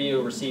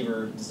radio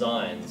receiver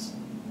designs,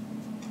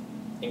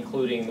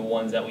 including the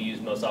ones that we use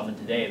most often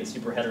today, the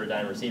super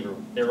heterodyne receiver,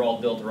 they're all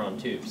built around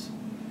tubes.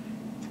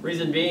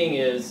 Reason being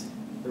is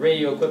the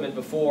radio equipment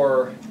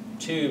before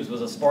tubes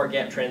was a spark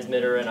gap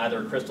transmitter and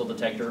either a crystal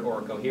detector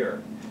or a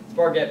coherer.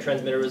 Spark gap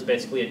transmitter was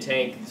basically a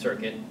tank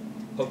circuit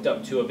hooked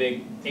up to a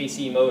big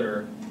AC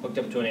motor hooked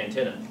up to an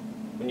antenna.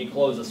 When you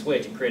close the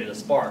switch, it created a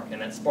spark,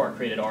 and that spark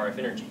created RF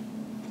energy.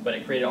 But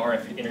it created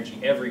RF energy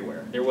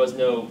everywhere. There was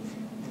no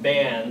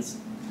bands.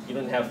 You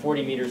didn't have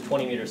 40 meters,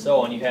 20 meters,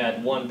 so on. You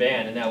had one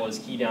band, and that was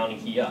key down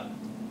and key up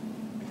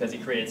because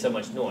it created so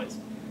much noise.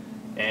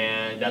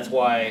 And that's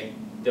why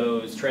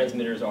those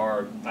transmitters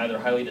are either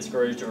highly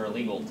discouraged or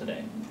illegal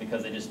today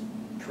because they just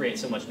create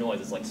so much noise.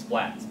 It's like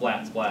splat,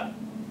 splat, splat.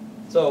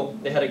 So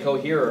they had a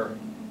coherer,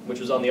 which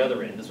was on the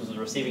other end. This was a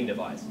receiving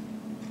device.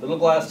 The little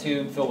glass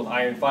tube filled with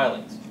iron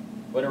filings.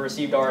 When it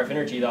received RF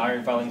energy, the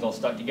iron filings all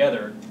stuck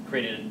together,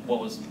 created what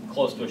was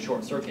close to a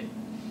short circuit.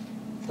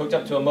 Hooked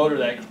up to a motor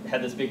that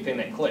had this big thing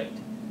that clicked.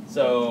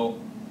 So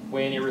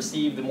when it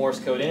received the Morse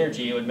code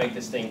energy, it would make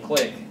this thing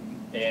click,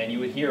 and you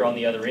would hear on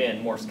the other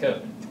end Morse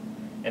code.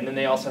 And then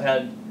they also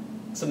had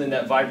something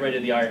that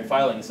vibrated the iron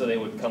filings so they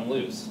would come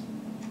loose,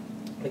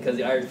 because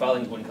the iron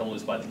filings wouldn't come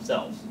loose by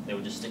themselves. They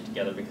would just stick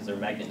together because they're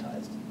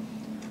magnetized.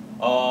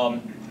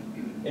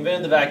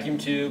 Invented the vacuum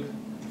tube,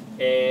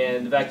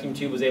 and the vacuum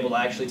tube was able to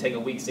actually take a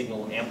weak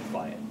signal and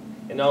amplify it.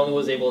 And not only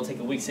was it able to take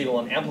a weak signal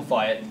and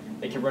amplify it,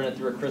 they could run it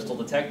through a crystal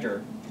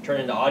detector, turn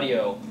it into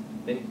audio,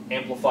 then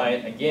amplify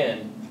it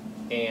again,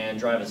 and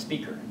drive a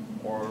speaker.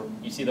 Or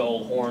you see the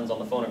old horns on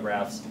the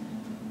phonographs.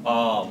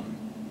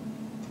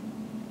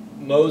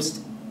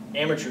 Most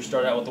amateurs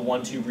start out with the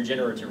one-tube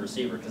regenerative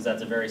receiver because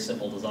that's a very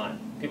simple design.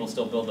 People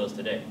still build those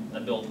today. I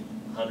built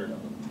 100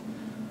 of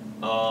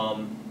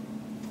them.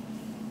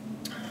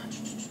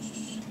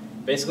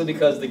 Basically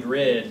because the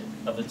grid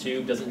of the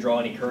tube doesn't draw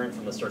any current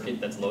from the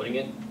circuit that's loading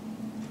it.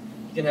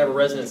 You can have a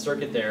resonant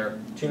circuit there,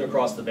 tune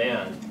across the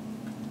band,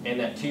 and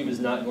that tube is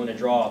not going to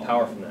draw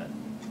power from that.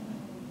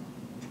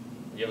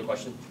 Do you have a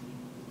question?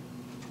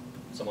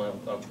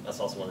 I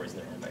saw someone raising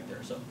their hand back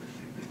there. So,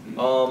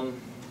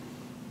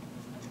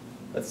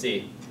 let's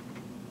see.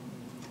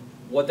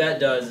 What that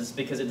does is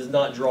because it does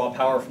not draw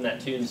power from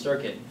that tuned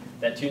circuit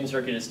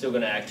is still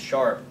going to act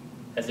sharp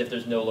as if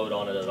there's no load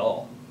on it at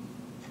all.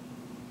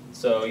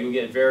 So you'll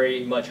get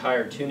very much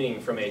higher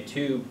tuning from a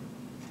tube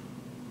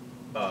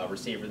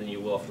receiver than you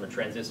will from a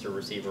transistor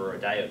receiver or a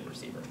diode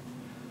receiver.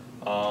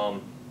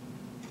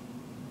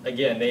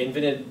 Again, they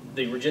invented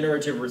the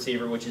regenerative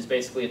receiver, which is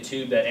basically a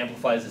tube that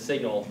amplifies the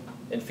signal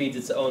and feeds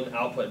its own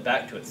output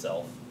back to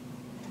itself.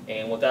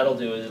 And what that'll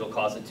do is it'll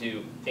cause it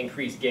to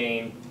increase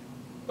gain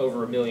over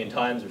 1 million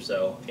times or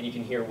so, and you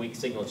can hear weak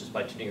signal just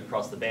by tuning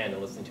across the band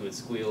and listening to it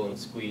squeal and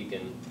squeak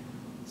and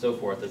so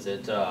forth as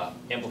it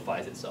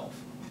amplifies itself.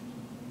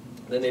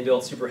 Then they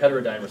built super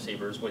heterodyne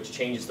receivers, which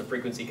changes the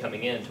frequency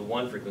coming in to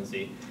one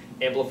frequency,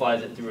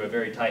 amplifies it through a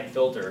very tight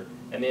filter,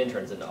 and then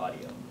turns into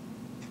audio.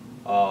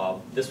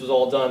 This was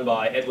all done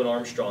by Edwin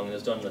Armstrong, and it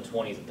was done in the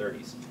 20s and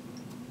 30s.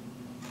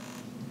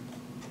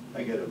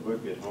 I got a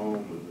book at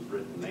home. It was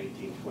written in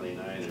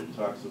 1929, and it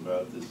talks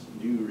about this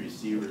new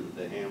receiver that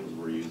the hams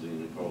were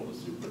using. They call it a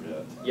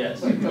superhet.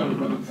 Yes.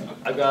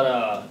 I've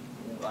got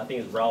I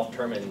think it's Ralph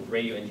Terman,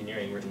 Radio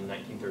Engineering, written in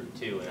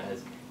 1932, and it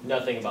has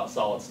nothing about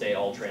solid state,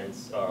 all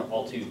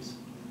tubes.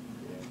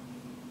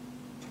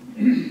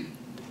 Yeah.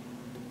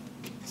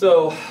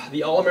 So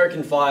the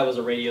All-American 5 was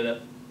a radio that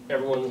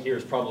everyone here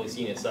has probably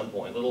seen at some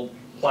point. Little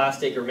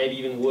plastic or maybe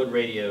even wood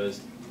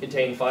radios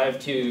contain 5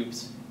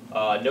 tubes,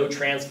 no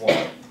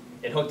transformer.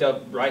 It hooked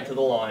up right to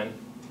the line,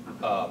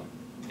 the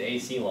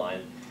AC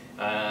line,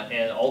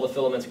 and all the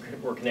filaments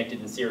were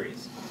connected in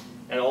series.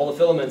 And all the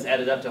filaments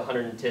added up to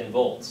 110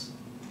 volts.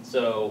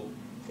 So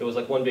it was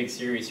like one big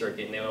series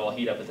circuit, and they would all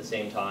heat up at the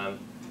same time.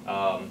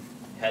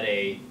 Had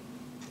a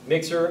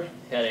mixer,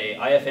 had a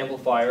IF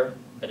amplifier,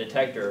 a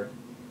detector,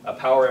 a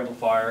power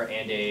amplifier,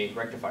 and a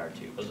rectifier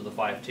tube. Those are the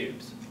 5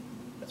 tubes.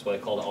 That's why they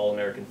called it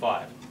All-American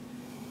 5.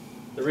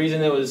 The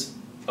reason it was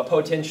a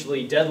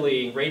potentially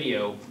deadly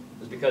radio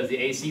was because the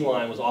AC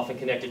line was often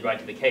connected right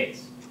to the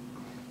case.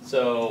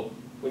 So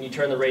when you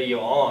turn the radio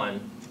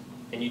on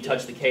and you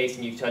touch the case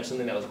and you touch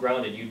something that was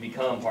grounded, you'd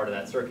become part of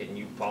that circuit and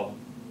you'd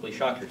probably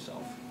shock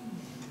yourself.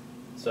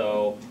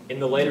 So in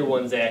the later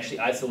ones, they actually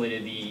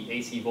isolated the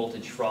AC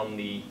voltage from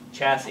the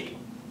chassis,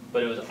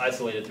 but it was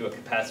isolated through a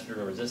capacitor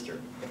and a resistor.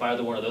 If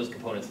either one of those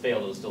components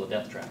failed, it was still a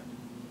death trap.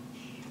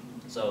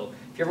 So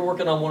if you're ever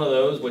working on one of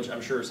those, which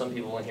I'm sure some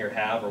people in here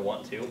have or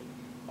want to,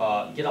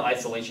 get an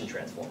isolation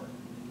transformer.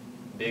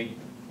 Big,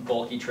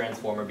 bulky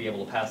transformer, be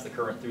able to pass the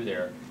current through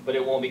there, but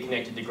it won't be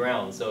connected to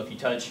ground. So if you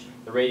touch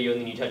the radio and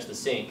then you touch the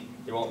sink,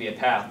 there won't be a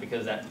path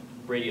because that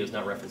radio is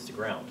not referenced to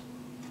ground.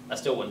 I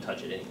still wouldn't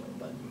touch it anyway,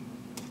 but.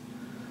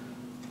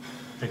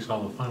 Takes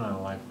all the fun out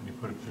of life when you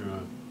put it through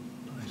an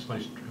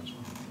isolation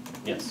transformer.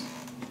 Yes.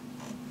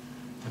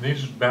 And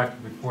these was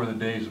back before the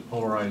days of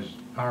polarized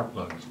power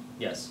plugs.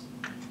 Yes.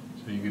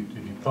 So you could,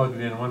 if you plugged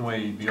it in one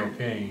way, you'd be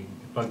okay. If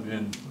you plugged it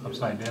in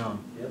upside down.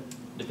 Yep.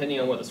 Depending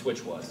on what the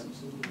switch was.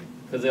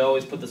 Because they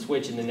always put the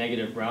switch in the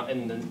negative ground,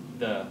 in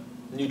the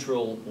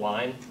neutral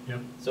line. Yep.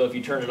 So if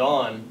you turn it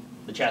on,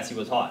 the chassis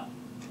was hot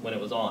when it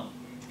was on.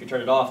 If you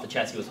turn it off, the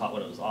chassis was hot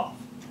when it was off.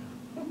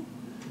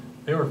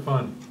 They were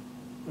fun.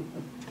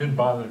 Didn't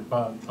bother.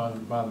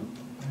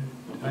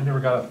 I never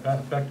got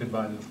affected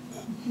by them.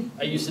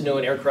 I used to know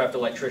an aircraft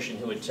electrician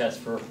who would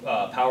test for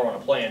power on a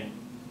plane,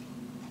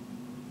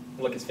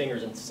 lick his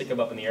fingers and stick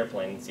them up in the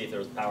airplane and see if there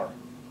was power.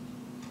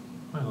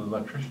 Well,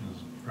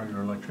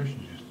 regular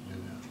electricians used to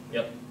do that.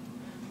 Yep.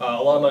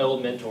 A lot of my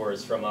old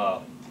mentors from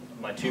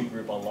my tube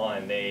group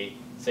online, they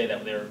say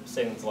that they're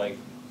saying it's like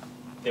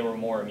they were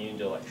more immune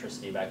to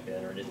electricity back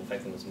then, or it didn't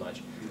affect them as much,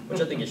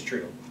 which I think is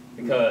true,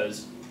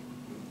 because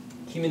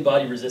human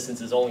body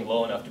resistance is only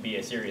low enough to be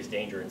a serious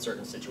danger in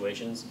certain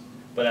situations,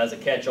 but as a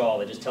catch-all,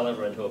 they just tell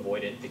everyone to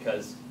avoid it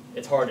because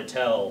it's hard to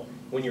tell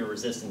when your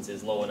resistance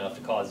is low enough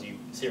to cause you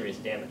serious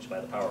damage by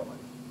the power line.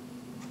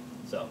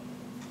 So,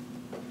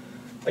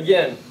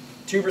 again,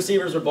 tube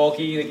receivers are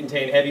bulky, they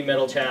contain heavy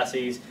metal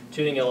chassis,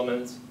 tuning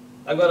elements.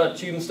 I've got a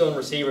tombstone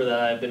receiver that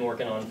I've been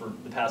working on for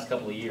the past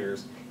couple of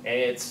years, and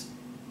it's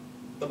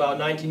about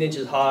 19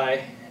 inches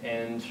high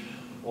and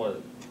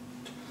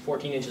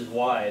 14 inches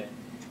wide,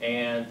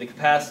 and the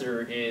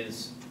capacitor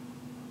is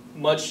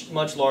much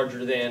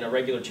larger than a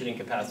regular tuning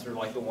capacitor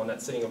like the one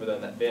that's sitting over there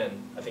in that bin.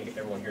 I think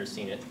everyone here has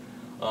seen it.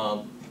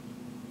 And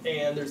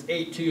there's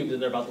 8 tubes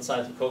and they're about the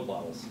size of Coke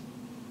bottles.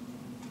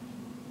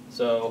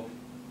 So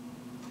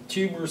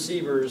tube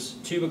receivers,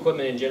 tube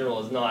equipment in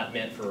general is not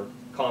meant for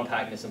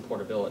compactness and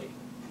portability.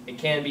 It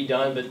can be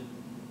done, but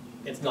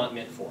it's not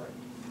meant for it.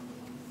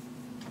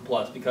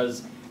 Plus,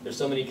 because there's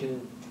so many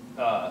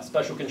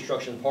special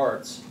construction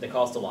parts, they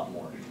cost a lot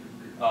more.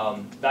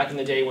 Back in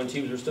the day when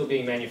tubes were still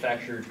being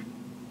manufactured,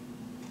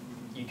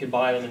 you could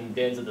buy them in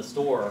bins at the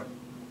store.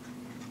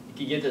 You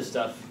could get this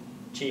stuff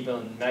cheap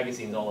on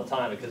magazines all the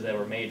time because they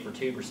were made for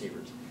tube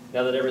receivers.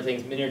 Now that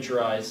everything's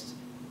miniaturized,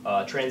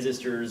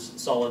 transistors,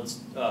 solid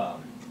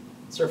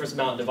surface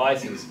mount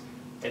devices,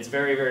 It's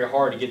very, very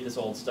hard to get this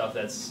old stuff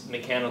that's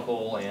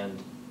mechanical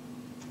and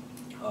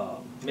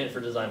meant for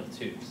design with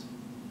tubes.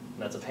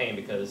 And that's a pain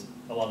because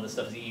a lot of this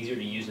stuff is easier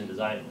to use and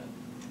design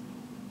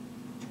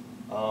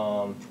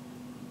with.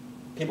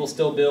 People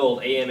still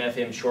build AM,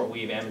 FM,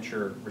 shortwave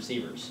amateur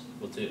receivers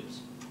with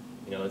tubes.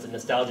 You know, it's a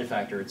nostalgia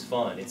factor, it's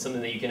fun, it's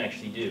something that you can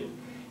actually do.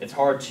 It's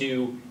hard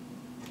to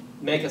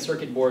make a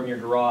circuit board in your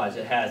garage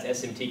that has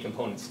SMT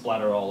components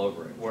splattered all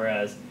over it,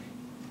 whereas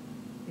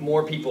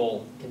more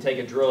people can take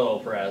a drill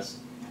press,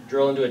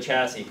 drill into a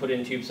chassis, put it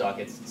in tube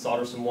sockets,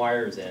 solder some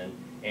wires in,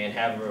 and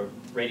have a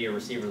radio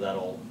receiver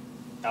that'll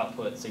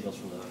output signals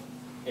from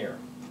the air.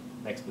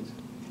 Next, please.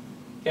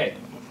 Okay.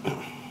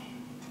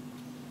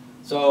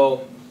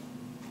 So,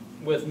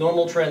 with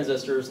normal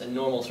transistors and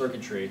normal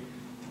circuitry,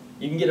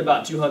 you can get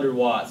about 200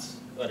 watts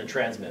at a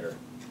transmitter.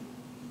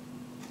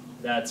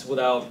 That's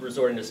without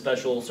resorting to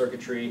special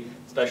circuitry,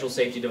 special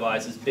safety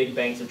devices, big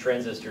banks of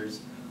transistors.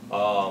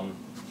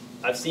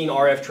 I've seen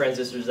RF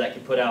transistors that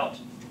can put out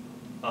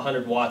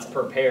 100 watts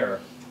per pair,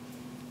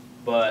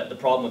 but the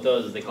problem with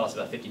those is they cost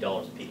about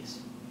 $50 a piece.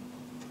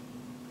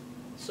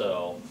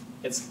 So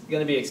it's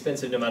going to be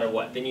expensive no matter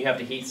what. Then you have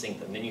to heat sink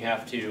them. Then you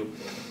have to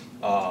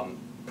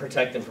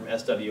protect them from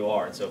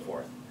SWR and so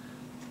forth.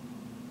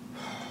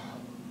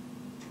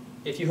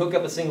 If you hook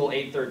up a single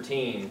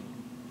 813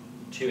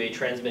 to a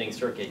transmitting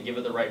circuit and give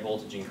it the right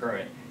voltage and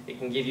current, it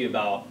can give you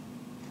about,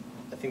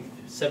 I think,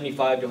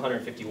 75 to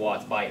 150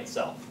 watts by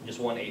itself, just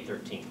one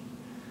 813.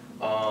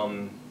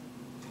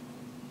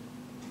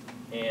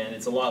 And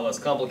it's a lot less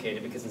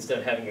complicated because instead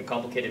of having a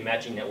complicated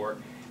matching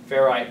network,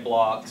 ferrite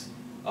blocks,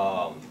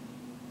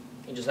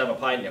 you just have a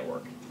pi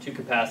network, two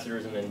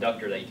capacitors and an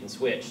inductor that you can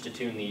switch to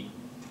tune the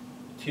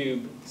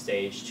tube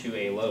stage to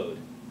a load.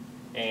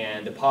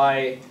 And the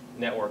pi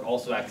network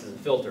also acts as a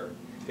filter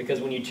because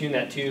when you tune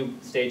that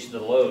tube stage to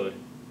the load,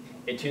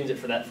 it tunes it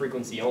for that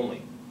frequency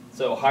only.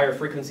 So higher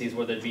frequencies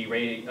where there'd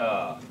be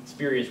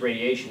spurious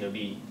radiation would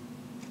be,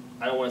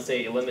 I don't want to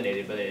say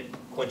eliminated, but it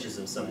quenches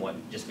them somewhat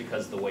just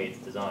because of the way it's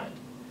designed.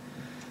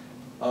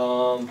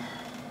 Some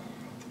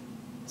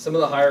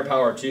of the higher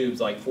power tubes,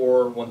 like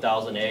 4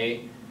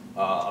 1000A,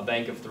 a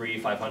bank of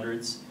 3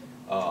 500s,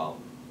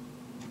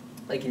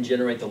 they can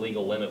generate the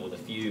legal limit with a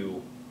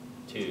few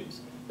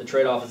tubes. The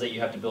trade-off is that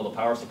you have to build a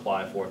power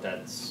supply for it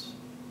that's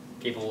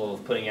capable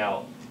of putting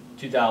out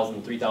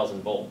 2,000,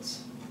 3,000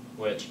 volts,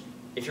 which,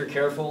 if you're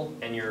careful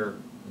and you're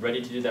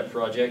ready to do that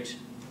project,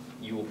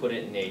 you will put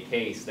it in a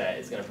case that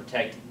is going to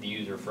protect the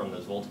user from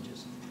those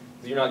voltages.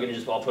 Because you're not going to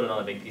just, I'll put it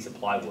on a big piece of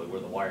plywood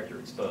where the wires are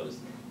exposed.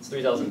 It's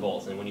 3,000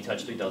 volts, and when you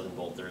touch 3,000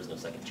 volts, there is no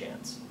second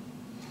chance.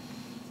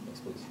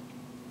 Next, please.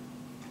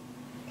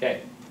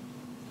 Okay.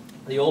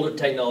 The older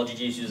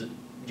technology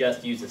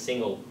just used a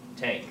single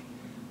tank.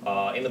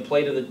 In the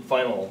plate of the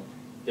final,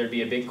 there'd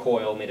be a big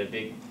coil made of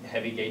big,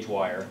 heavy gauge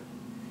wire,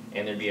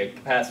 and there'd be a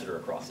capacitor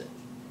across it.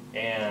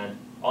 And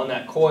on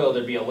that coil,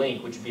 there'd be a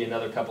link, which would be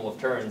another couple of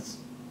turns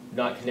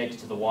not connected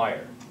to the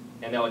wire.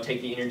 And that would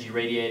take the energy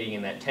radiating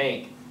in that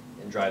tank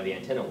and drive the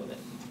antenna with it.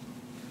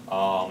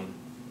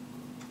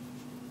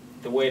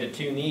 The way to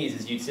tune these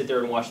is you'd sit there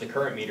and watch the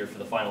current meter for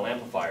the final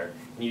amplifier,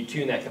 and you'd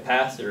tune that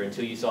capacitor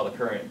until you saw the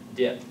current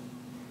dip.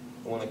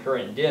 And when the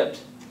current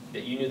dipped,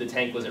 that you knew the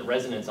tank was at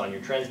resonance on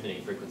your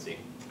transmitting frequency,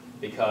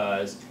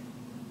 because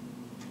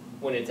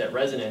when it's at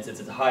resonance, it's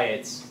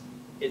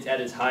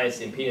at its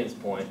highest impedance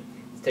point.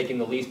 It's taking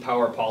the least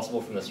power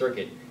possible from the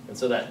circuit, and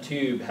so that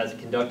tube has a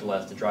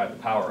conductance to drive the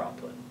power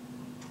output.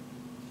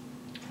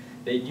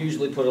 They'd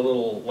usually put a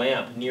little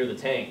lamp near the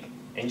tank,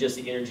 and just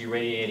the energy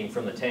radiating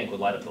from the tank would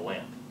light up the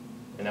lamp,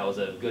 and that was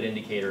a good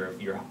indicator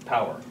of your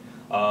power.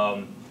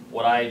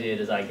 What I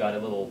did is I got a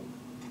little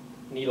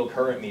needle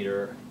current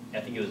meter, I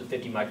think it was a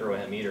 50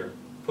 microamp meter,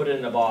 put it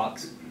in a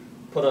box,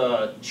 put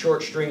a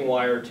short string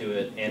wire to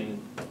it,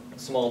 and a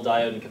small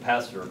diode and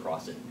capacitor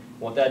across it.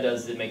 What that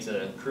does is it makes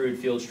a crude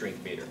field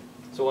strength meter.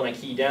 So when I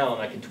key down,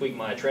 I can tweak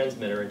my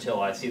transmitter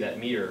until I see that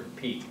meter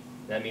peak.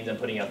 That means I'm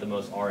putting out the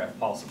most RF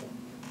possible.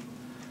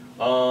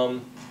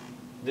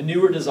 The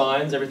newer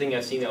designs, everything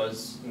I've seen that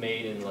was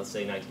made in, let's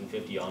say,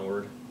 1950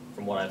 onward,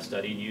 from what I've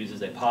studied,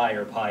 uses a pi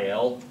or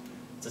pi-L.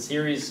 It's a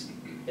series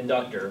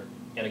inductor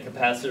and a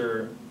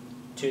capacitor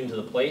tuned to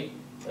the plate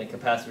and a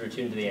capacitor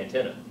tuned to the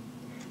antenna.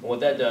 And what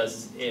that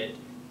does is it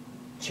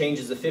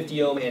changes the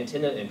 50 ohm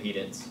antenna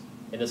impedance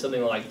into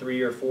something like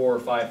 3 or 4 or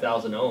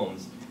 5,000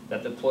 ohms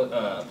that the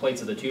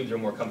plates of the tubes are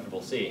more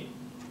comfortable seeing.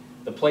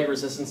 The plate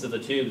resistance of the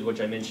tubes, which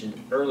I mentioned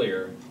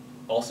earlier,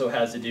 also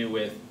has to do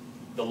with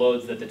the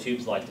loads that the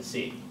tubes like to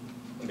see.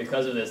 And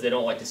because of this, they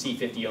don't like to see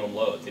 50 ohm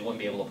loads. They wouldn't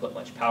be able to put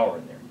much power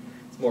in there.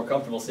 It's more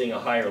comfortable seeing a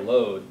higher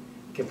load,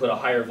 you can put a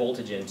higher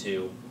voltage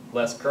into,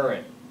 less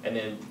current, and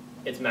then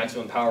its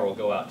maximum power will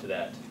go out to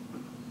that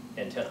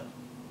antenna.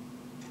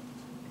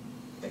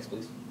 Next,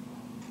 please.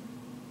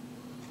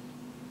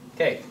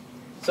 Okay,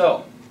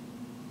 so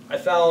I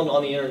found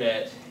on the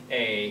internet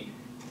a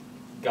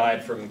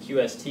guide from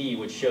QST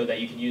which showed that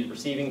you could use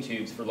receiving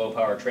tubes for low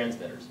power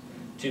transmitters.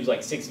 Tubes like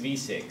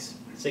 6V6,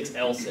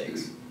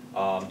 6L6,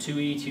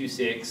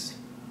 2E26,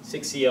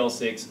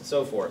 6CL6,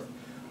 so forth.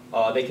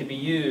 They can be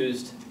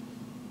used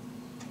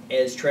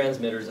as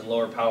transmitters in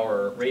lower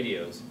power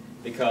radios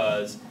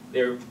because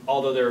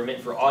although they're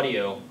meant for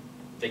audio,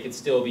 they could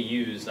still be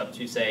used up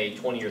to, say,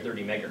 20 or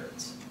 30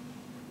 megahertz.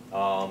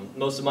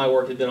 Most of my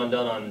work has been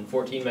done on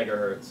 14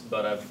 megahertz,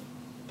 but I've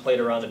played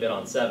around a bit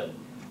on 7.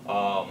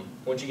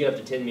 Once you get up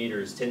to 10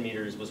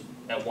 meters was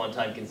at one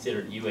time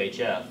considered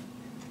UHF,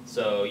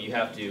 so you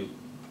have to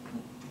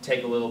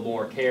take a little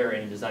more care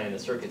in designing the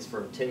circuits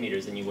for 10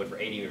 meters than you would for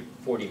 80 or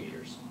 40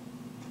 meters.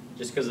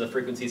 Just because the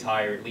frequency is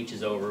higher, it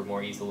leaches over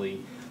more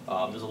easily.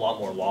 There's a lot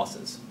more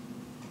losses.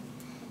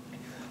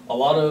 A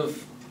lot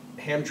of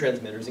ham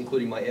transmitters,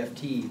 including my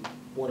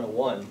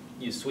FT101,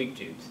 use sweep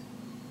tubes.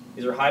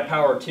 These are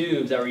high-power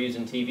tubes that were used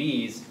in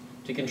TVs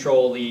to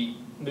control the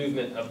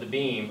movement of the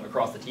beam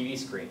across the TV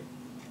screen.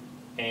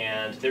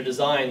 And they're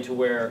designed to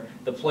where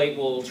the plate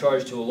will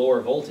charge to a lower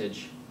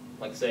voltage,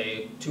 like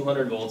say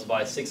 200 volts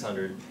by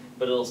 600,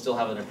 but it'll still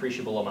have an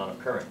appreciable amount of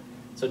current.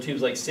 So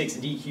tubes like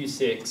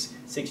 6DQ6,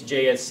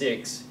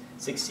 6JS6,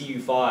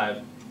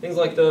 6CU5, things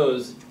like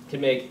those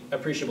can make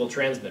appreciable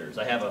transmitters.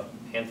 I have a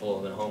handful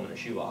of them at home in a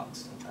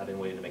shoebox I've been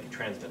waiting to make a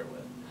transmitter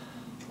with.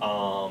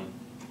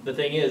 The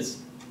thing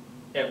is,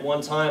 at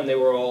one time they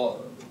were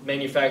all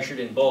manufactured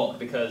in bulk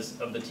because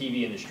of the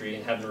TV industry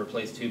and having to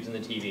replace tubes in the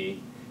TV.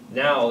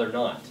 Now they're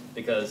not,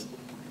 because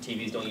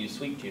TVs don't use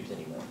sweep tubes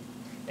anymore.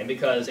 And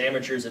because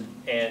amateurs and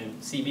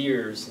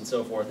CBers and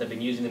so forth have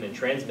been using them in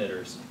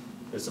transmitters,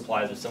 their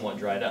supplies are somewhat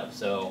dried up.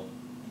 So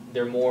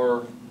they're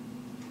more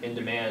in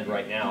demand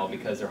right now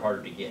because they're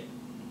harder to get,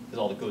 because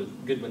all the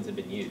good ones have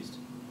been used.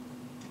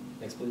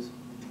 Next, please.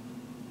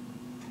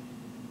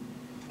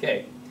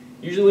 Okay,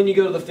 usually when you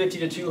go to the 50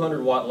 to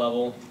 200 watt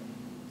level,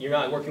 you're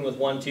not working with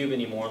one tube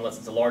anymore unless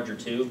it's a larger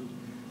tube.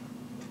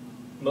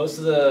 Most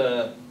of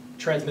the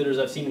transmitters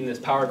I've seen in this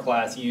power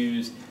class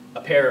use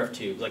a pair of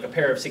tubes, like a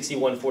pair of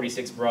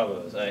 6146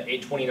 Bravos,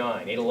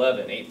 829,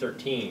 811,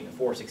 813,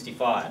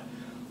 465.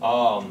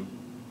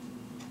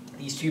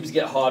 These tubes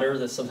get hotter,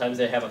 that sometimes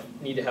they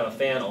need to have a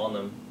fan on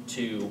them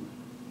to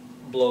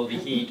blow the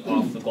heat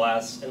off the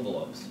glass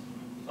envelopes.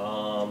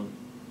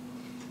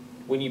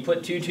 When you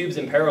put two tubes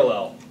in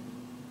parallel,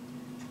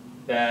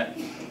 that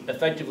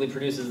effectively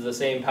produces the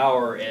same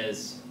power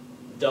as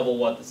double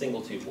what the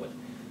single tube would.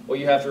 What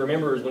you have to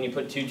remember is when you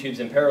put two tubes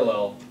in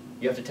parallel,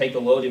 you have to take the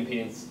load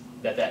impedance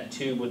that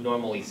tube would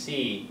normally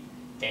see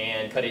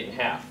and cut it in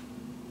half.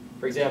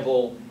 For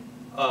example,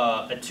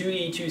 a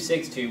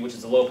 2E26 tube, which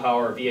is a low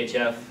power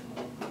VHF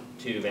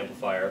tube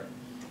amplifier,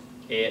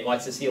 it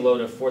likes to see a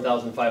load of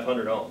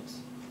 4,500 ohms.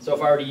 So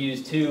if I were to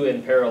use two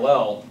in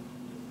parallel,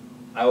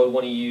 I would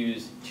want to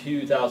use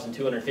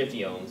 2,250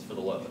 ohms for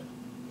the load.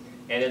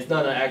 And it's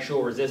not an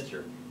actual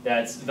resistor.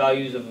 That's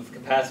values of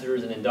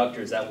capacitors and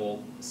inductors that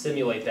will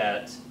simulate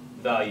that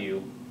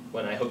value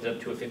when I hook it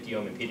up to a 50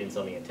 ohm impedance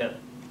on the antenna.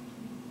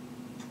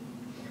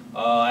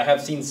 I have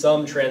seen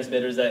some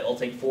transmitters that will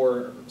take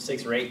 4,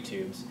 6, or 8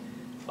 tubes,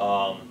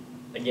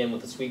 again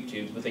with the sweep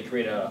tubes, but they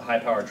create a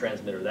high-power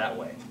transmitter that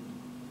way.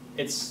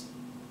 It's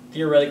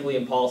theoretically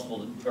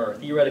impossible, or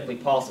theoretically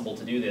possible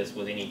to do this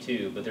with any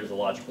tube, but there's a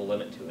logical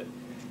limit to it.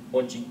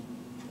 Any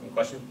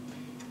question?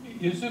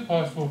 Is it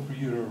possible for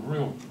you to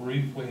real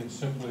briefly and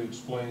simply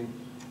explain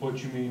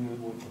what you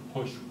mean with the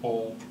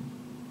push-pull?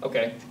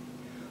 Okay.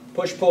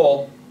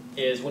 Push-pull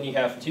is when you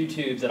have two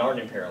tubes that aren't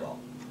in parallel.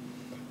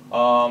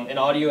 In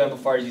audio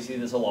amplifiers you see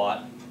this a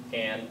lot,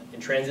 and in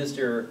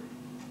transistor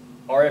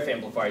RF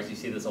amplifiers you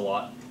see this a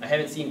lot. I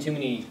haven't seen too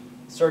many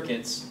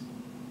circuits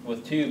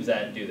with tubes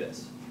that do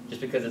this, just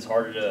because it's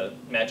harder to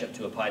match up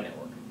to a pi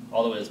network,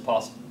 although it is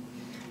possible.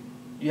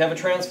 You have a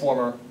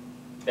transformer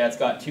that's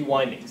got two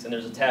windings, and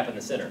there's a tap in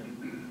the center.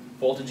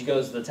 Voltage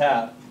goes to the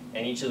tap,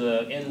 and each of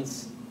the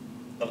ends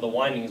of the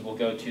windings will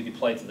go to the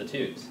plates of the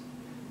tubes.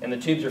 And the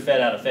tubes are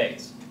fed out of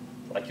phase.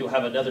 Like you'll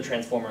have another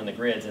transformer in the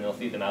grids, and they'll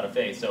feed them out of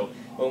phase. So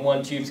when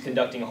one tube's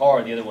conducting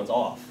hard, the other one's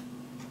off.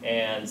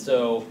 And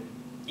so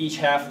each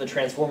half of the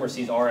transformer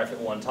sees RF at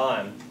one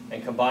time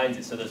and combines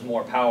it so there's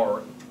more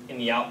power in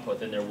the output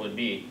than there would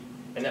be.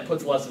 And that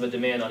puts less of a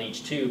demand on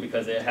each tube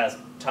because it has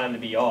time to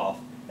be off,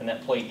 and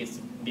that plate gets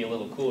to be a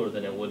little cooler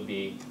than it would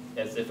be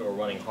as if it were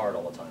running hard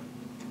all the time.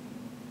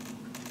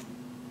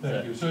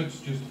 Thank you. So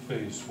it's just a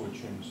phase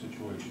switching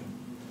situation.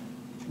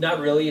 Not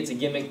really. It's a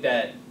gimmick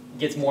that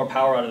gets more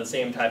power out of the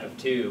same type of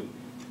tube,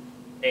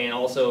 and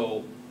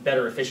also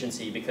better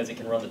efficiency because it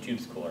can run the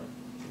tubes cooler.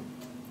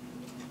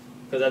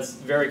 Because that's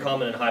very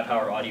common in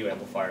high-power audio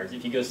amplifiers.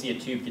 If you go see a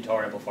tube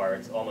guitar amplifier,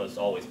 it's almost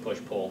always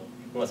push-pull,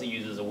 unless it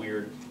uses a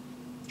weird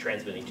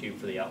transmitting tube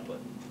for the output.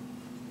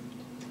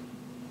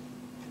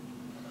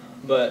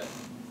 But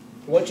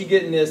once you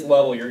get in this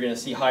level, you're going to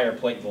see higher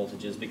plate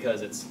voltages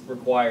because it's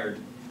required.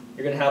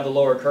 You're going to have the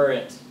lower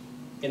current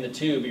in the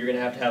tube, but you're going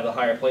to have the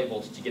higher plate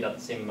voltage to get out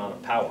the same amount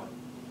of power.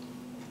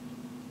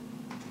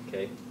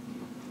 Okay.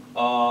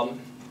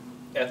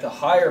 At the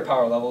higher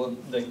power level,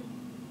 the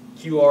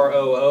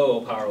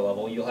QROO power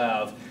level, you'll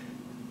have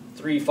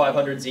 3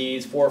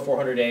 500Zs, 4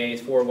 400As,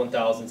 4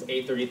 1000s,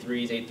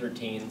 833s,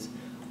 813s.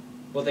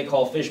 what they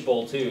call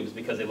fishbowl tubes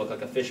because they look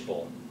like a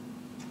fishbowl.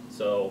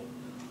 So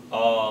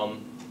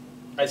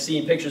I've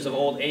seen pictures of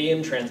old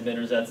AM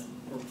transmitters that's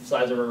the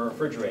size of a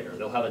refrigerator.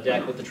 They'll have a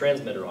deck with the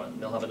transmitter on it,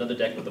 and they'll have another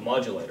deck with the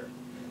modulator,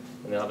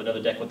 and they'll have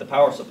another deck with the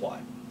power supply.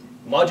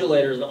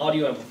 Modulator is an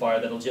audio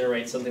amplifier that'll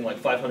generate something like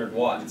 500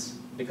 watts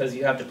because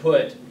you have to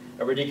put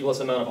a ridiculous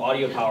amount of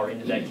audio power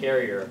into that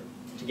carrier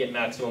to get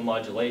maximum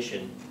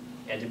modulation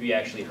and to be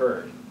actually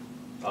heard.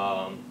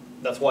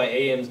 That's why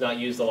AM's not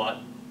used a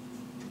lot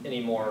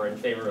anymore in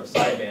favor of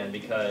sideband,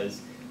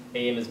 because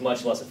AM is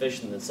much less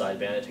efficient than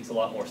sideband. It takes a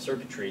lot more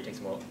circuitry, it takes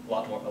a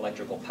lot more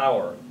electrical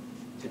power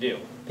to do.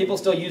 People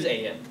still use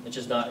AM, it's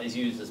just not as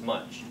used as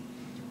much.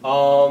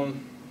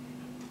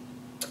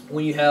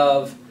 When you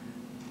have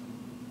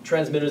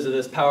transmitters of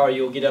this power,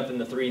 you'll get up in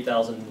the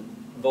 3,000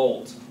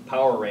 volt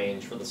power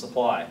range for the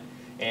supply,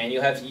 and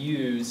you'll have to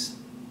use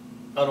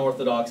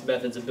unorthodox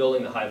methods of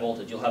building the high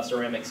voltage. You'll have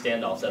ceramic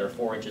standoffs that are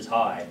 4 inches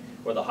high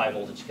where the high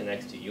voltage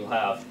connects to. You'll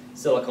have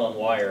silicon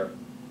wire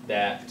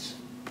that,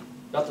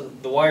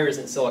 the wire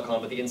isn't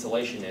silicon, but the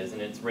insulation is,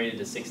 and it's rated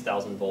to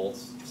 6,000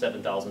 volts,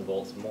 7,000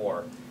 volts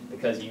more,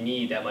 because you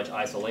need that much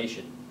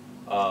isolation.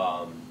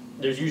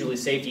 There's usually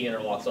safety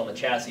interlocks on the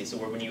chassis, so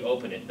where when you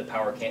open it, the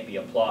power can't be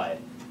applied.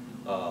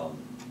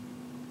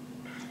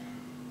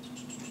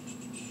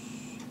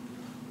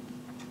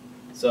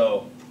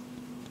 So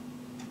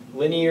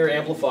linear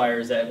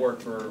amplifiers that work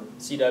for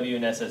CW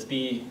and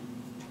SSB,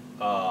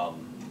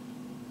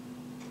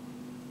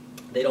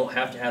 they don't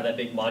have to have that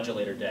big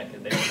modulator deck,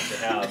 and they don't have to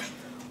have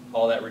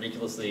all that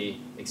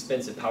ridiculously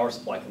expensive power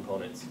supply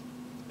components,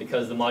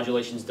 because the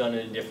modulation is done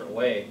in a different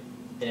way,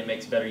 and it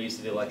makes better use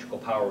of the electrical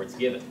power it's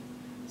given.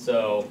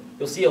 So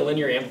you'll see a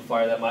linear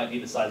amplifier that might be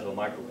the size of a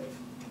microwave.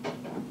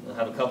 It'll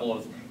have a couple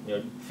of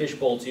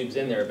fishbowl tubes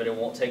in there, but it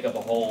won't take up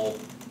a whole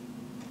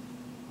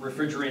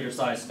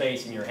refrigerator-sized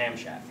space in your ham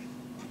shack.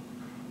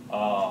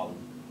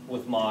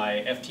 With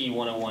my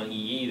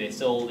FT101EE, they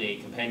sold a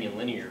companion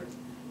linear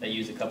that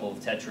used a couple of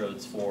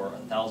tetrodes for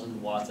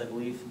 1,000 watts, I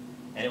believe,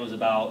 and it was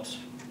about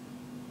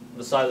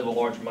the size of a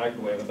large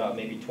microwave, about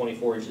maybe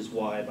 24 inches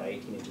wide by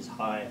 18 inches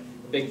high.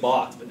 A big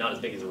box, but not as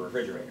big as a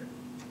refrigerator.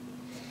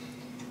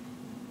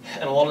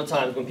 And a lot of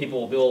times when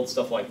people build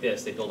stuff like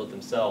this, they build it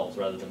themselves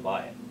rather than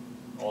buy it.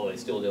 Although they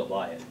still do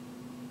buy it.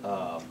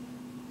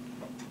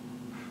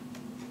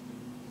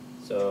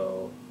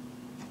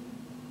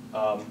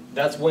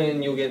 That's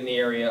when you'll get in the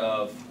area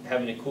of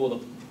having to cool the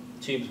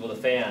tubes with a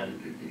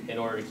fan in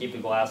order to keep the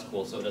glass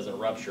cool so it doesn't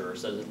rupture or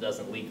so it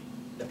doesn't leak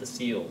at the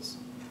seals.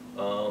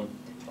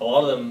 A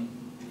lot of them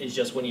is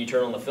just when you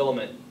turn on the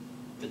filament,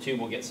 the tube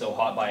will get so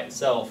hot by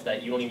itself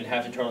that you don't even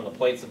have to turn on the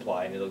plate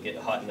supply, and it'll get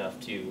hot enough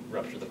to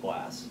rupture the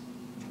glass.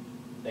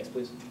 Next,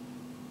 please.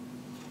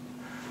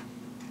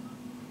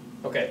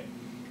 Okay,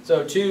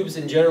 so tubes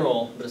in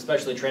general, but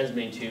especially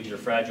transmitting tubes, are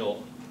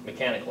fragile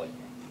mechanically.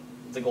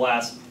 It's a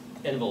glass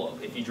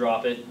envelope. If you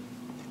drop it,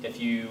 if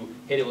you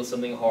hit it with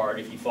something hard,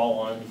 if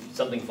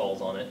something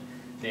falls on it,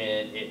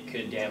 then it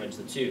could damage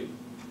the tube.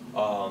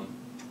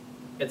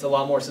 It's a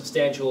lot more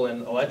substantial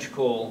in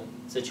electrical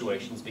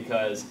situations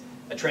because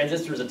a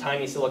transistor is a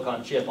tiny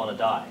silicon chip on a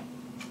die.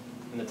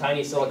 And the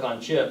tiny silicon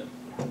chip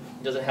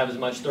doesn't have as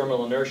much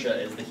thermal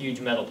inertia as the huge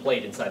metal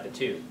plate inside the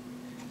tube.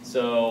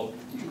 So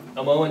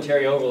a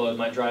momentary overload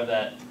might drive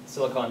that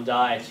silicon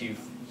die to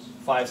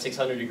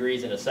 500–600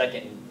 degrees in a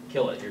second and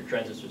kill it. Your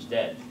transistor's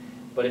dead.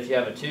 But if you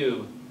have a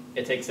tube,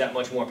 it takes that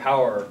much more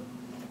power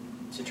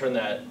to turn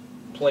that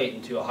plate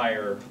into a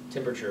higher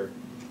temperature,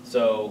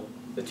 so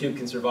the tube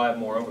can survive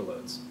more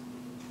overloads.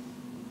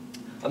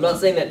 I'm not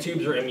saying that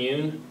tubes are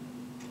immune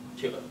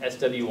to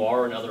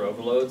SWR and other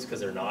overloads, because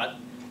they're not,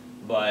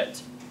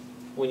 but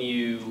when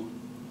you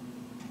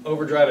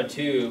overdrive a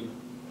tube,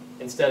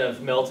 instead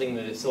of melting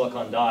the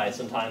silicon die,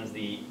 sometimes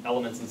the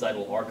elements inside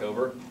will arc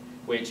over,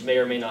 which may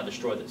or may not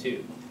destroy the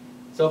tube.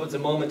 So if it's a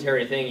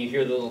momentary thing, you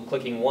hear the little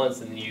clicking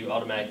once and then you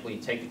automatically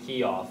take the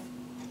key off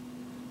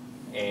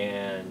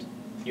and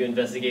you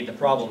investigate the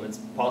problem, it's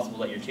possible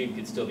that your tube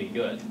could still be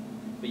good.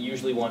 But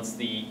usually once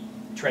the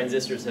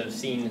transistors have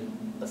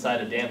seen a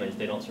side of damage,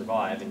 they don't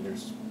survive, and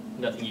there's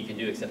nothing you can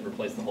do except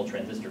replace the whole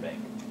transistor bank.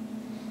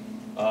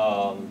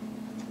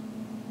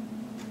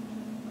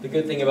 The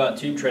good thing about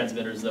tube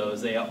transmitters, though,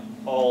 is they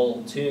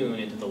all tune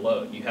into the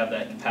load. You have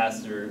that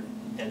capacitor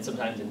and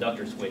sometimes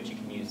inductor switch you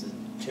can use to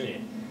tune it.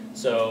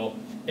 So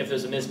if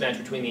there's a mismatch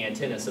between the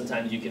antennas,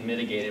 sometimes you can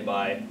mitigate it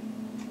by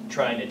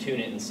trying to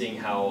tune it and seeing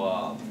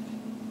how,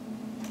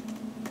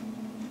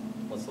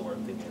 what's the word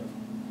I'm thinking of?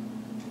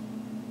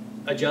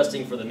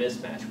 Adjusting for the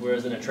mismatch.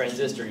 Whereas in a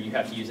transistor, you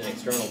have to use an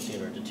external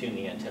tuner to tune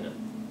the antenna,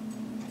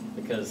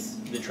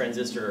 because the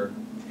transistor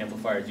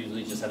amplifiers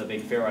usually just have a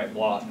big ferrite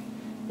block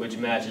which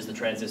matches the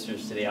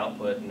transistors to the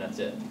output, and that's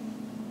it.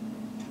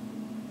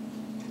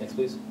 Next,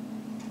 please.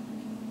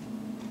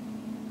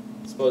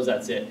 Suppose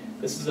that's it.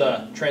 This is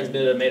a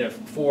transmitter made of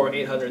 4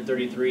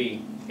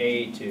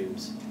 833A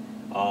tubes.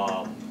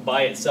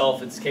 By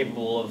itself, it's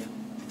capable of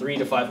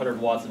 300 to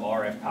 500 watts of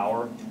RF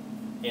power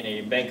in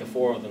a bank of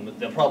 4 of them.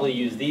 They'll probably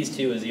use these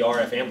two as the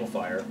RF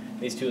amplifier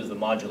These two is the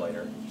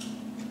modulator.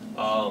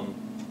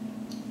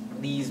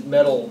 These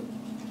metal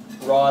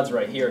rods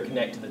right here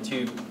connect to the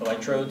tube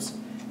electrodes,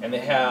 and they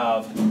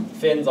have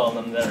fins on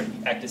them that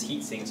act as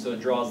heat sinks, so it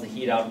draws the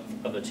heat out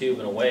of the tube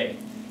and away.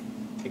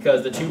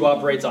 Because the tube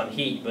operates on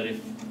heat, but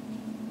if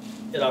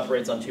it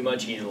operates on too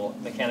much heat, it will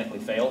mechanically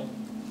fail.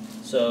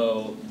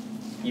 So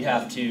you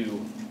have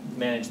to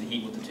manage the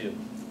heat with the tube.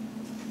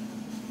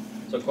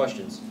 So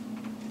questions?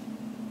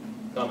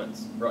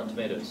 Comments? Rotten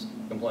tomatoes?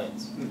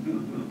 Complaints?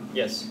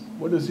 Yes?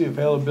 What is the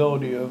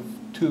availability of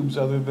tubes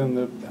other than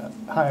the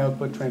high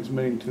output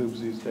transmitting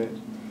tubes these days?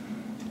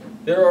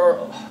 There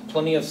are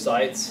plenty of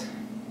sites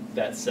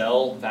that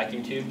sell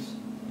vacuum tubes.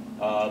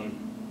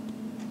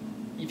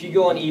 If you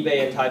go on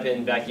eBay and type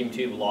in vacuum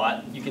tube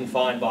lot, you can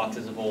find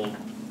boxes of old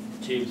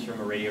tubes from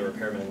a radio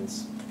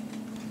repairman's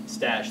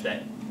stash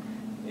that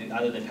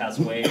either they pass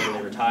away or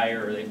they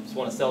retire or they just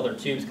want to sell their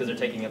tubes because they're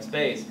taking up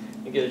space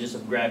and get just a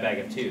grab bag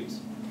of tubes.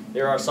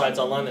 There are sites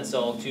online that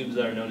sell tubes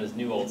that are known as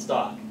new old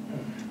stock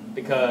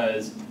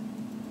because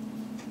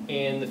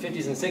in the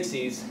 50s and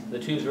 60s, the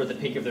tubes were at the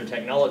peak of their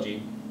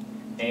technology,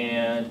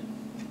 and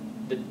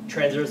the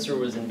transistor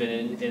was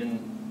invented in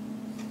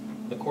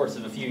the course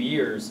of a few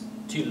years.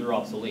 Tubes were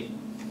obsolete.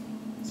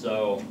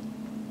 So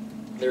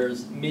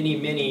there's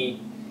many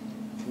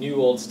new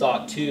old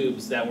stock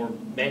tubes that were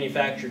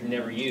manufactured and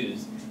never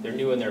used. They're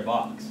new in their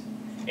box.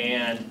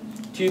 And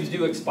tubes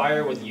do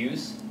expire with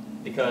use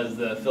because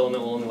the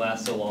filament will only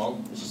last so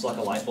long. It's just like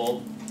a light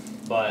bulb.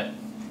 But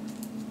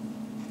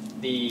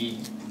the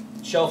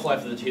shelf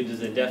life of the tubes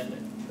is indefinite.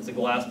 It's a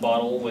glass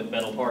bottle with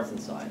metal parts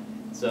inside.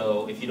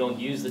 So if you don't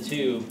use the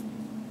tube,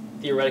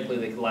 theoretically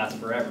they could last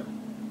forever.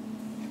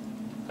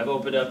 I've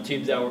opened up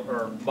tubes that were,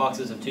 or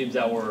boxes of tubes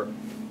that were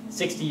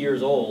 60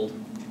 years old,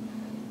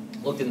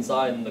 looked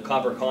inside, and the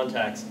copper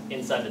contacts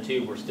inside the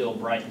tube were still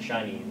bright and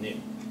shiny and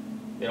new.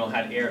 They don't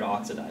have air to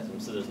oxidize them,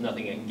 so there's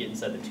nothing that can get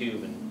inside the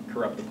tube and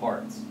corrupt the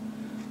parts.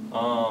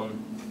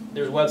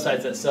 There's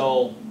websites that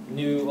sell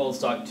new old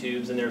stock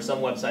tubes, and there are some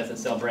websites that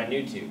sell brand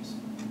new tubes.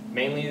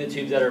 Mainly the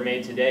tubes that are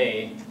made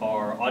today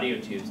are audio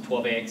tubes,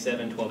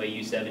 12AX7,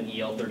 12AU7,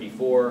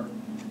 EL34.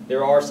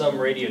 There are some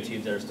radio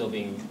tubes that are still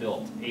being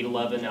built,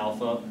 811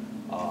 alpha,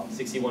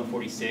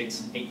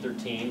 6146,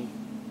 813.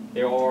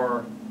 There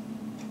are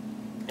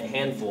a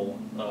handful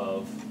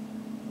of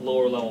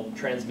lower level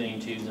transmitting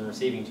tubes and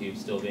receiving tubes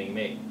still being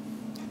made.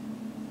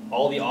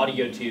 All the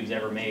audio tubes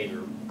ever made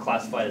are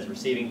classified as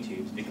receiving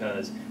tubes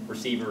because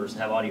receivers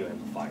have audio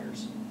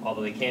amplifiers.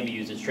 Although they can be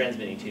used as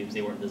transmitting tubes,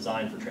 they weren't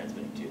designed for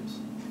transmitting tubes.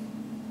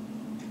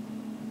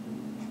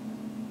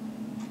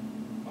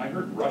 I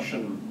heard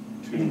Russian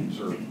tubes,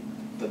 or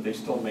that they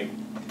still make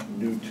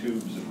new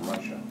tubes in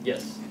Russia.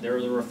 Yes, there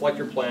is a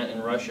reflector plant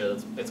in Russia,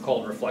 it's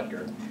called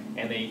Reflector,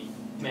 and they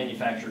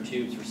manufacture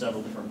tubes for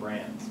several different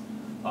brands.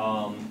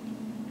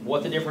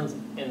 What the difference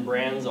in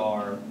brands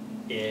are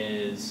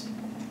is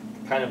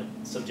kind of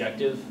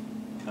subjective.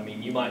 I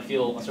mean, you might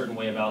feel a certain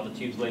way about the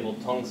tubes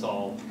labeled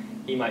Tungsol,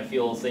 he might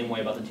feel the same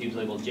way about the tubes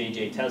labeled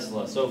JJ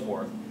Tesla, so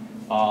forth.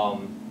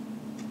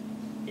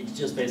 It's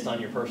just based on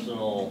your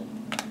personal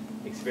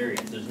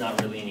experience. There's not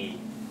really any,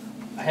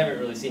 I haven't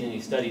really seen any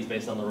studies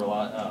based on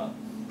the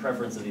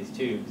preference of these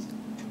tubes.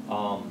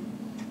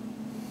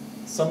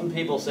 Some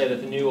people say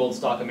that the new old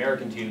stock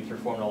American tubes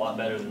perform a lot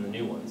better than the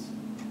new ones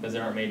because they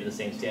aren't made to the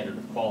same standard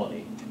of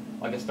quality.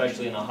 Like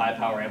especially in a high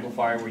power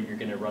amplifier where you're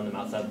going to run them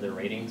outside of their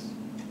ratings.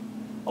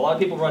 A lot of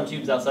people run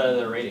tubes outside of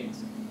their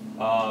ratings.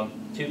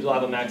 Tubes will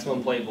have a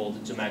maximum plate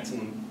voltage, a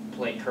maximum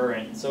plate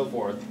current, and so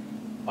forth.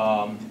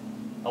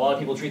 A lot of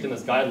people treat them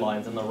as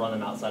guidelines and they'll run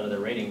them outside of their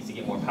ratings to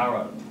get more power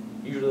out of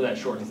them. Usually that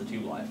shortens the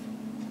tube life.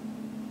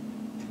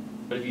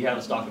 But if you have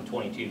a stock of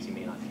 20 tubes, you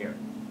may not care.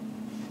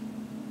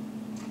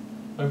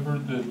 I've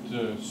heard that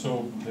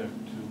Sovtech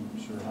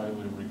tubes are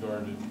highly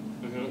regarded.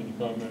 Any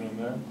comment on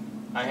that?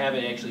 I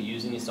haven't actually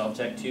used any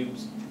Sovtech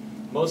tubes.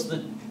 Most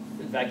of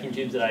the vacuum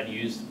tubes that I'd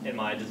used in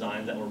my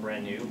designs that were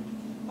brand new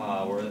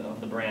were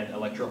of the brand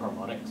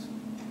Electro-Harmonics.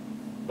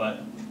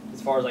 But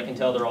as far as I can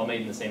tell, they're all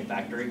made in the same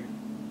factory.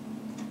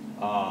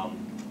 Are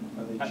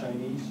they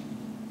Chinese?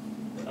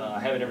 I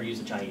haven't ever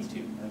used a Chinese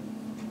tube.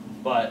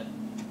 But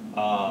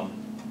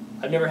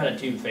I've never had a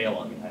tube fail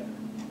on me either.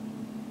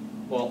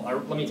 Well,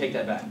 let me take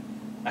that back.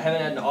 I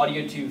haven't had an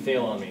audio tube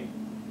fail on me.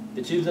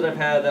 The tubes that I've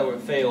had that were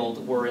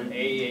failed were in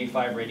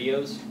AAA5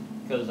 radios,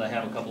 because I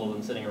have a couple of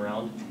them sitting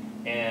around.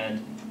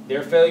 And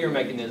their failure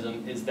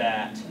mechanism is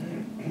that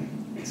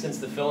since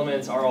the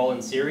filaments are all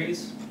in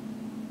series,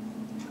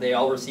 they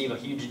all receive a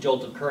huge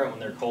jolt of current when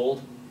they're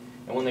cold,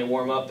 and when they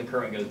warm up, the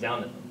current goes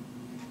down to them.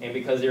 And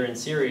because they're in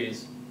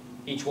series,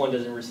 each one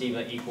doesn't receive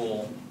an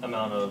equal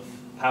amount of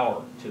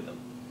power to them.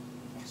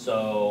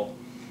 So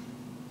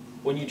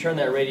when you turn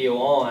that radio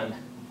on,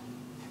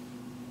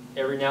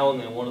 every now and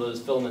then one of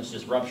those filaments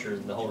just ruptures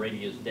and the whole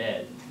radio is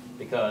dead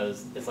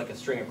because it's like a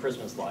string of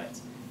Christmas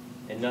lights.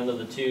 And none of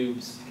the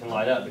tubes can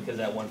light up because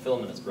that one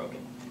filament is broken.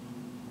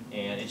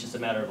 And it's just a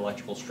matter of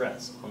electrical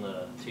stress on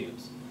the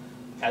tubes.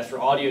 As for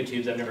audio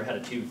tubes, I've never had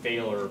a tube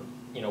fail or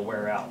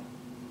wear out.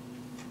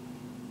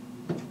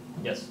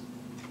 Yes.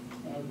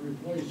 I've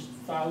replaced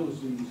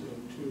thousands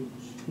of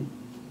tubes.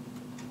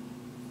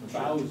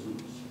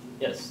 Thousands.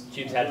 Yes,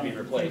 tubes had to be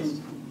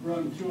replaced.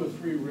 Run 2 or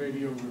 3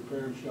 radio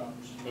repair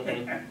shops,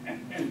 Mhm.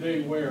 and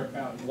they wear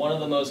out. One of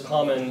the most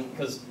common,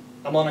 because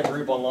I'm on a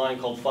group online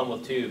called Fun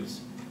with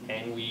Tubes,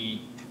 and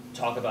we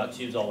talk about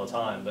tubes all the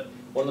time, but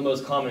one of the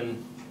most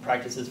common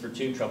practices for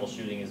tube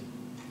troubleshooting is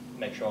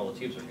make sure all the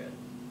tubes are good.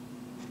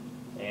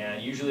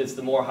 And usually it's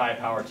the more high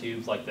power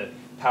tubes like the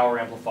power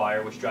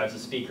amplifier, which drives the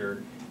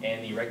speaker,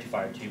 and the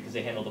rectifier tube, because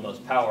they handle the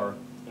most power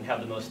and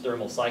have the most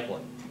thermal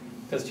cycling.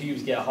 Because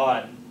tubes get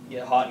hot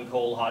and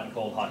cold, hot and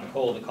cold, hot and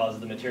cold, it causes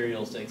the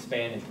materials to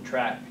expand and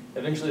contract.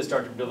 Eventually they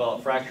start to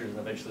develop fractures, and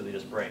eventually they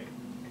just break.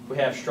 If we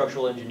have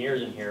structural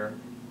engineers in here,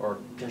 or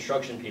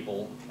construction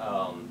people,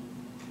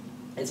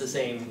 it's the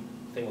same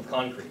thing with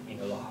concrete. You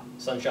know, the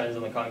sun shines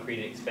on the concrete,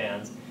 it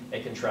expands,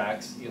 it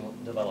contracts, you'll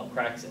develop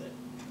cracks in it.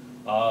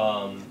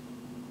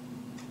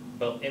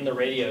 But in the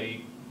radio,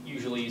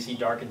 usually you see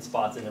darkened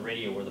spots in the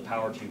radio where the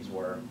power tubes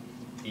were.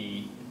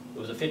 It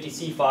was a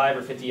 50C5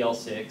 or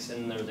 50L6,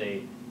 and there's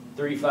a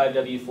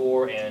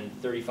 35W4 and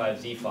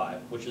 35Z5,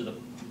 which are the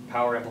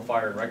power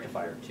amplifier and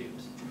rectifier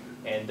tubes.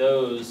 And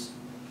those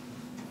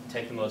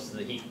take the most of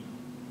the heat.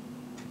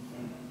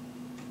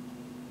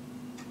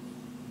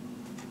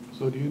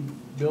 So do you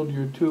build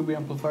your tube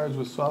amplifiers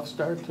with soft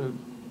start to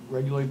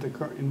regulate the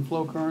current,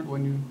 inflow current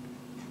when you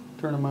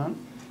turn them on?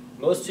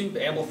 Most tube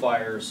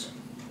amplifiers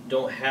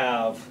don't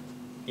have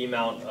the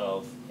amount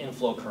of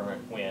inflow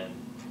current when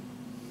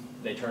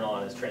they turn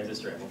on as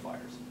transistor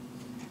amplifiers.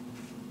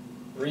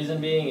 The reason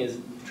being is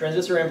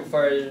transistor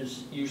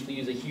amplifiers usually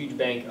use a huge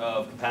bank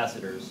of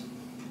capacitors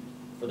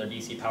for their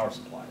DC power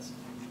supplies.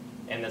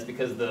 And that's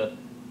because the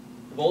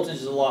voltage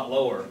is a lot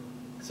lower,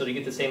 so to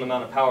get the same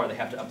amount of power they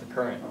have to up the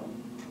current.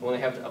 When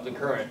they have to up the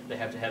current, they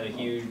have to have a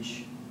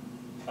huge,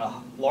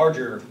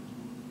 larger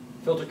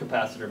filter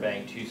capacitor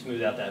bank to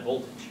smooth out that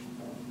voltage.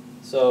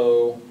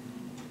 So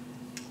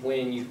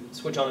when you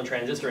switch on a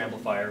transistor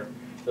amplifier,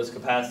 those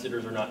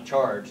capacitors are not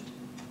charged,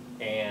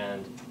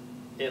 and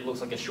it looks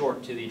like a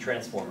short to the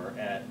transformer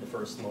at the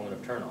first moment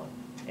of turn on.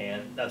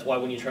 And that's why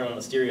when you turn on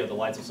the stereo, the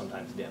lights will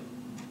sometimes dim.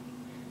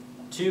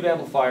 Tube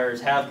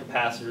amplifiers have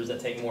capacitors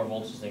that take more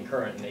voltage than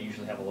current, and they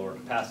usually have a lower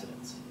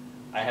capacitance.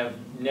 I have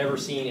never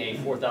seen a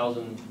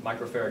 4,000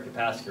 microfarad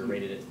capacitor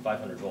rated at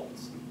 500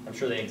 volts. I'm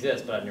sure they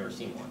exist, but I've never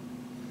seen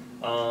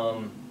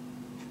one.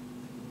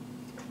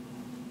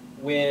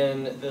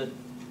 When the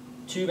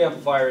tube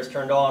amplifier is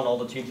turned on, all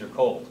the tubes are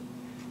cold.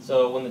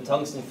 So when the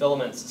tungsten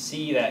filaments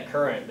see that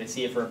current, they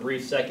see it for a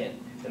brief second,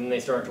 and then they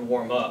start to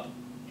warm up,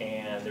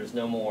 and there's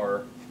no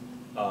more,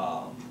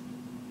 I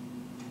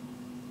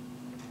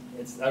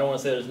don't want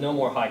to say there's no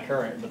more high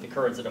current, but the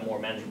current's at a more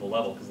manageable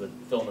level because the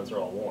filaments are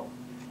all warm.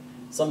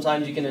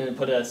 Sometimes you can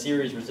put a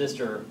series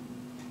resistor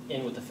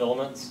in with the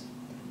filaments,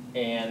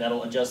 and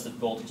that'll adjust the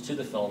voltage to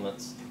the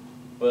filaments,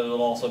 but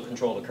it'll also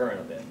control the current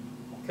a bit,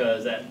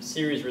 because that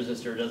series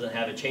resistor doesn't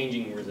have a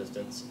changing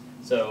resistance,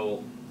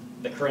 so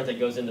the current that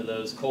goes into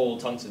those cold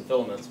tungsten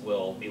filaments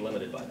will be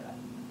limited by that.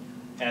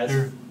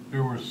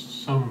 There were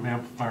some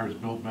amplifiers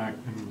built back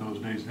in those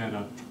days that had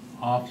a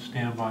off,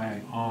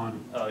 standby,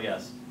 on, Oh,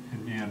 yes.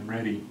 and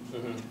ready.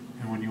 Mm-hmm.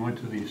 And when you went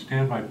to the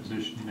standby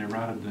position, they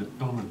routed the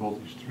filament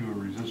voltage through a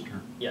resistor.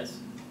 Yes.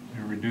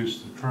 They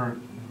reduced the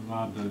current and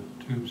allowed the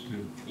tubes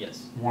to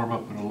Yes. warm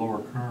up at a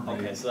lower current rate.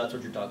 Okay, so that's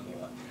what you're talking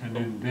about. And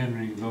then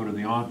when you go to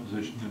the on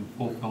position and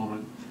full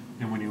filament,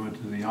 then when you went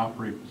to the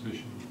operate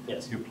position,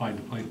 Yes. you applied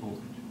the plate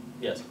voltage.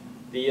 Yes.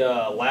 The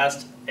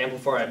last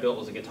amplifier I built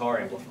was a guitar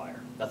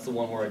amplifier. That's the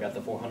one where I got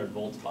the 400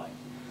 volts by.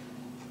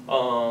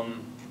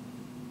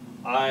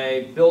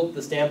 I built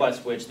the standby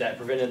switch that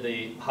prevented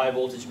the high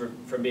voltage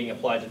from being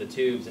applied to the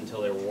tubes until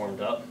they were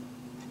warmed up,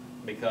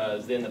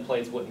 because then the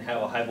plates wouldn't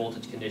have a high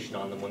voltage condition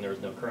on them when there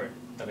was no current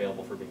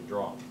available for being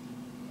drawn.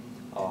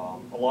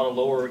 A lot of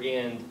lower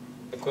end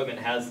equipment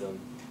has them,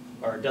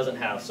 or doesn't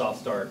have soft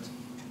start,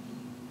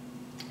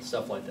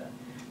 stuff like that.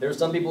 There are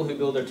some people who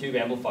build their tube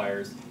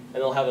amplifiers and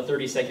they'll have a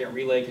 30-second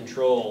relay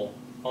control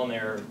on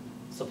their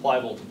supply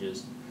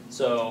voltages.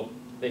 So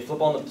they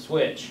flip on the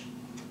switch,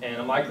 and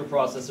a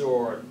microprocessor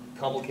or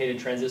complicated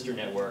transistor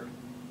network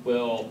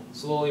will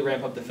slowly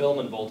ramp up the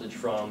filament voltage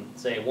from,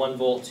 say, 1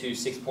 volt to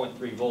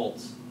 6.3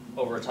 volts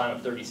over a time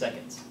of 30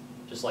 seconds.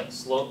 Just like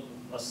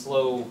a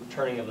slow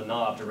turning of the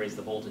knob to raise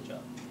the voltage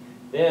up.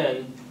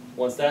 Then,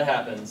 once that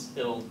happens,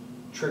 it'll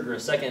trigger a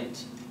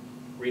second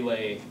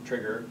relay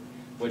trigger,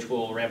 which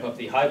will ramp up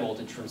the high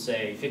voltage from,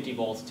 say, 50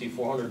 volts to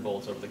 400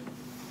 volts over the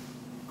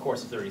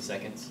course of 30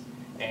 seconds.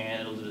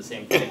 And it'll do the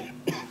same thing.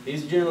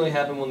 These generally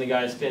happen when the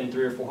guys spend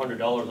 $300 or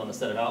 $400 on a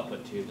set of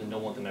output tubes and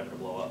don't want them ever to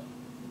blow up.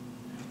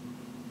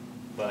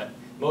 But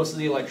most of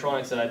the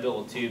electronics that I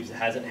built with tubes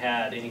hasn't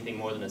had anything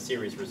more than a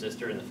series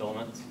resistor in the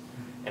filaments,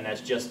 and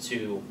that's just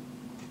to,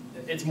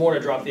 it's more to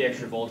drop the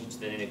extra voltage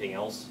than anything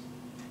else,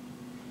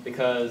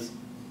 because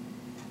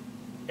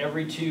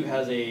every tube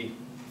has a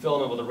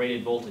filament with a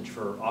rated voltage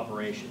for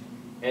operation.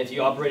 And if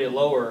you operate it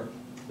lower,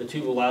 the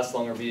tube will last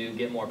longer but you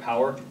get more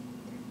power.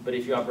 but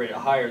if you operate it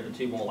higher, the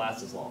tube won't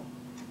last as long.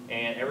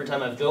 And every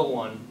time I've built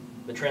one,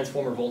 the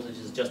transformer voltage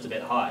is just a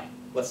bit high.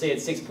 Let's say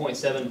it's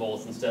 6.7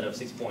 volts instead of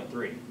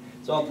 6.3.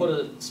 So I'll put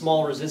a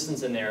small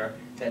resistance in there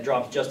that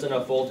drops just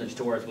enough voltage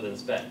to where it's within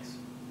specs.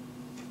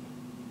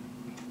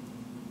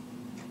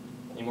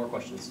 Any more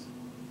questions?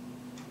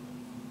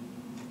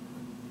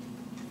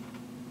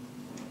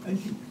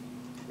 Thank you.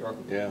 You're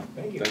welcome. Yeah.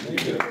 Thank you.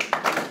 Thank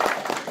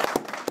you.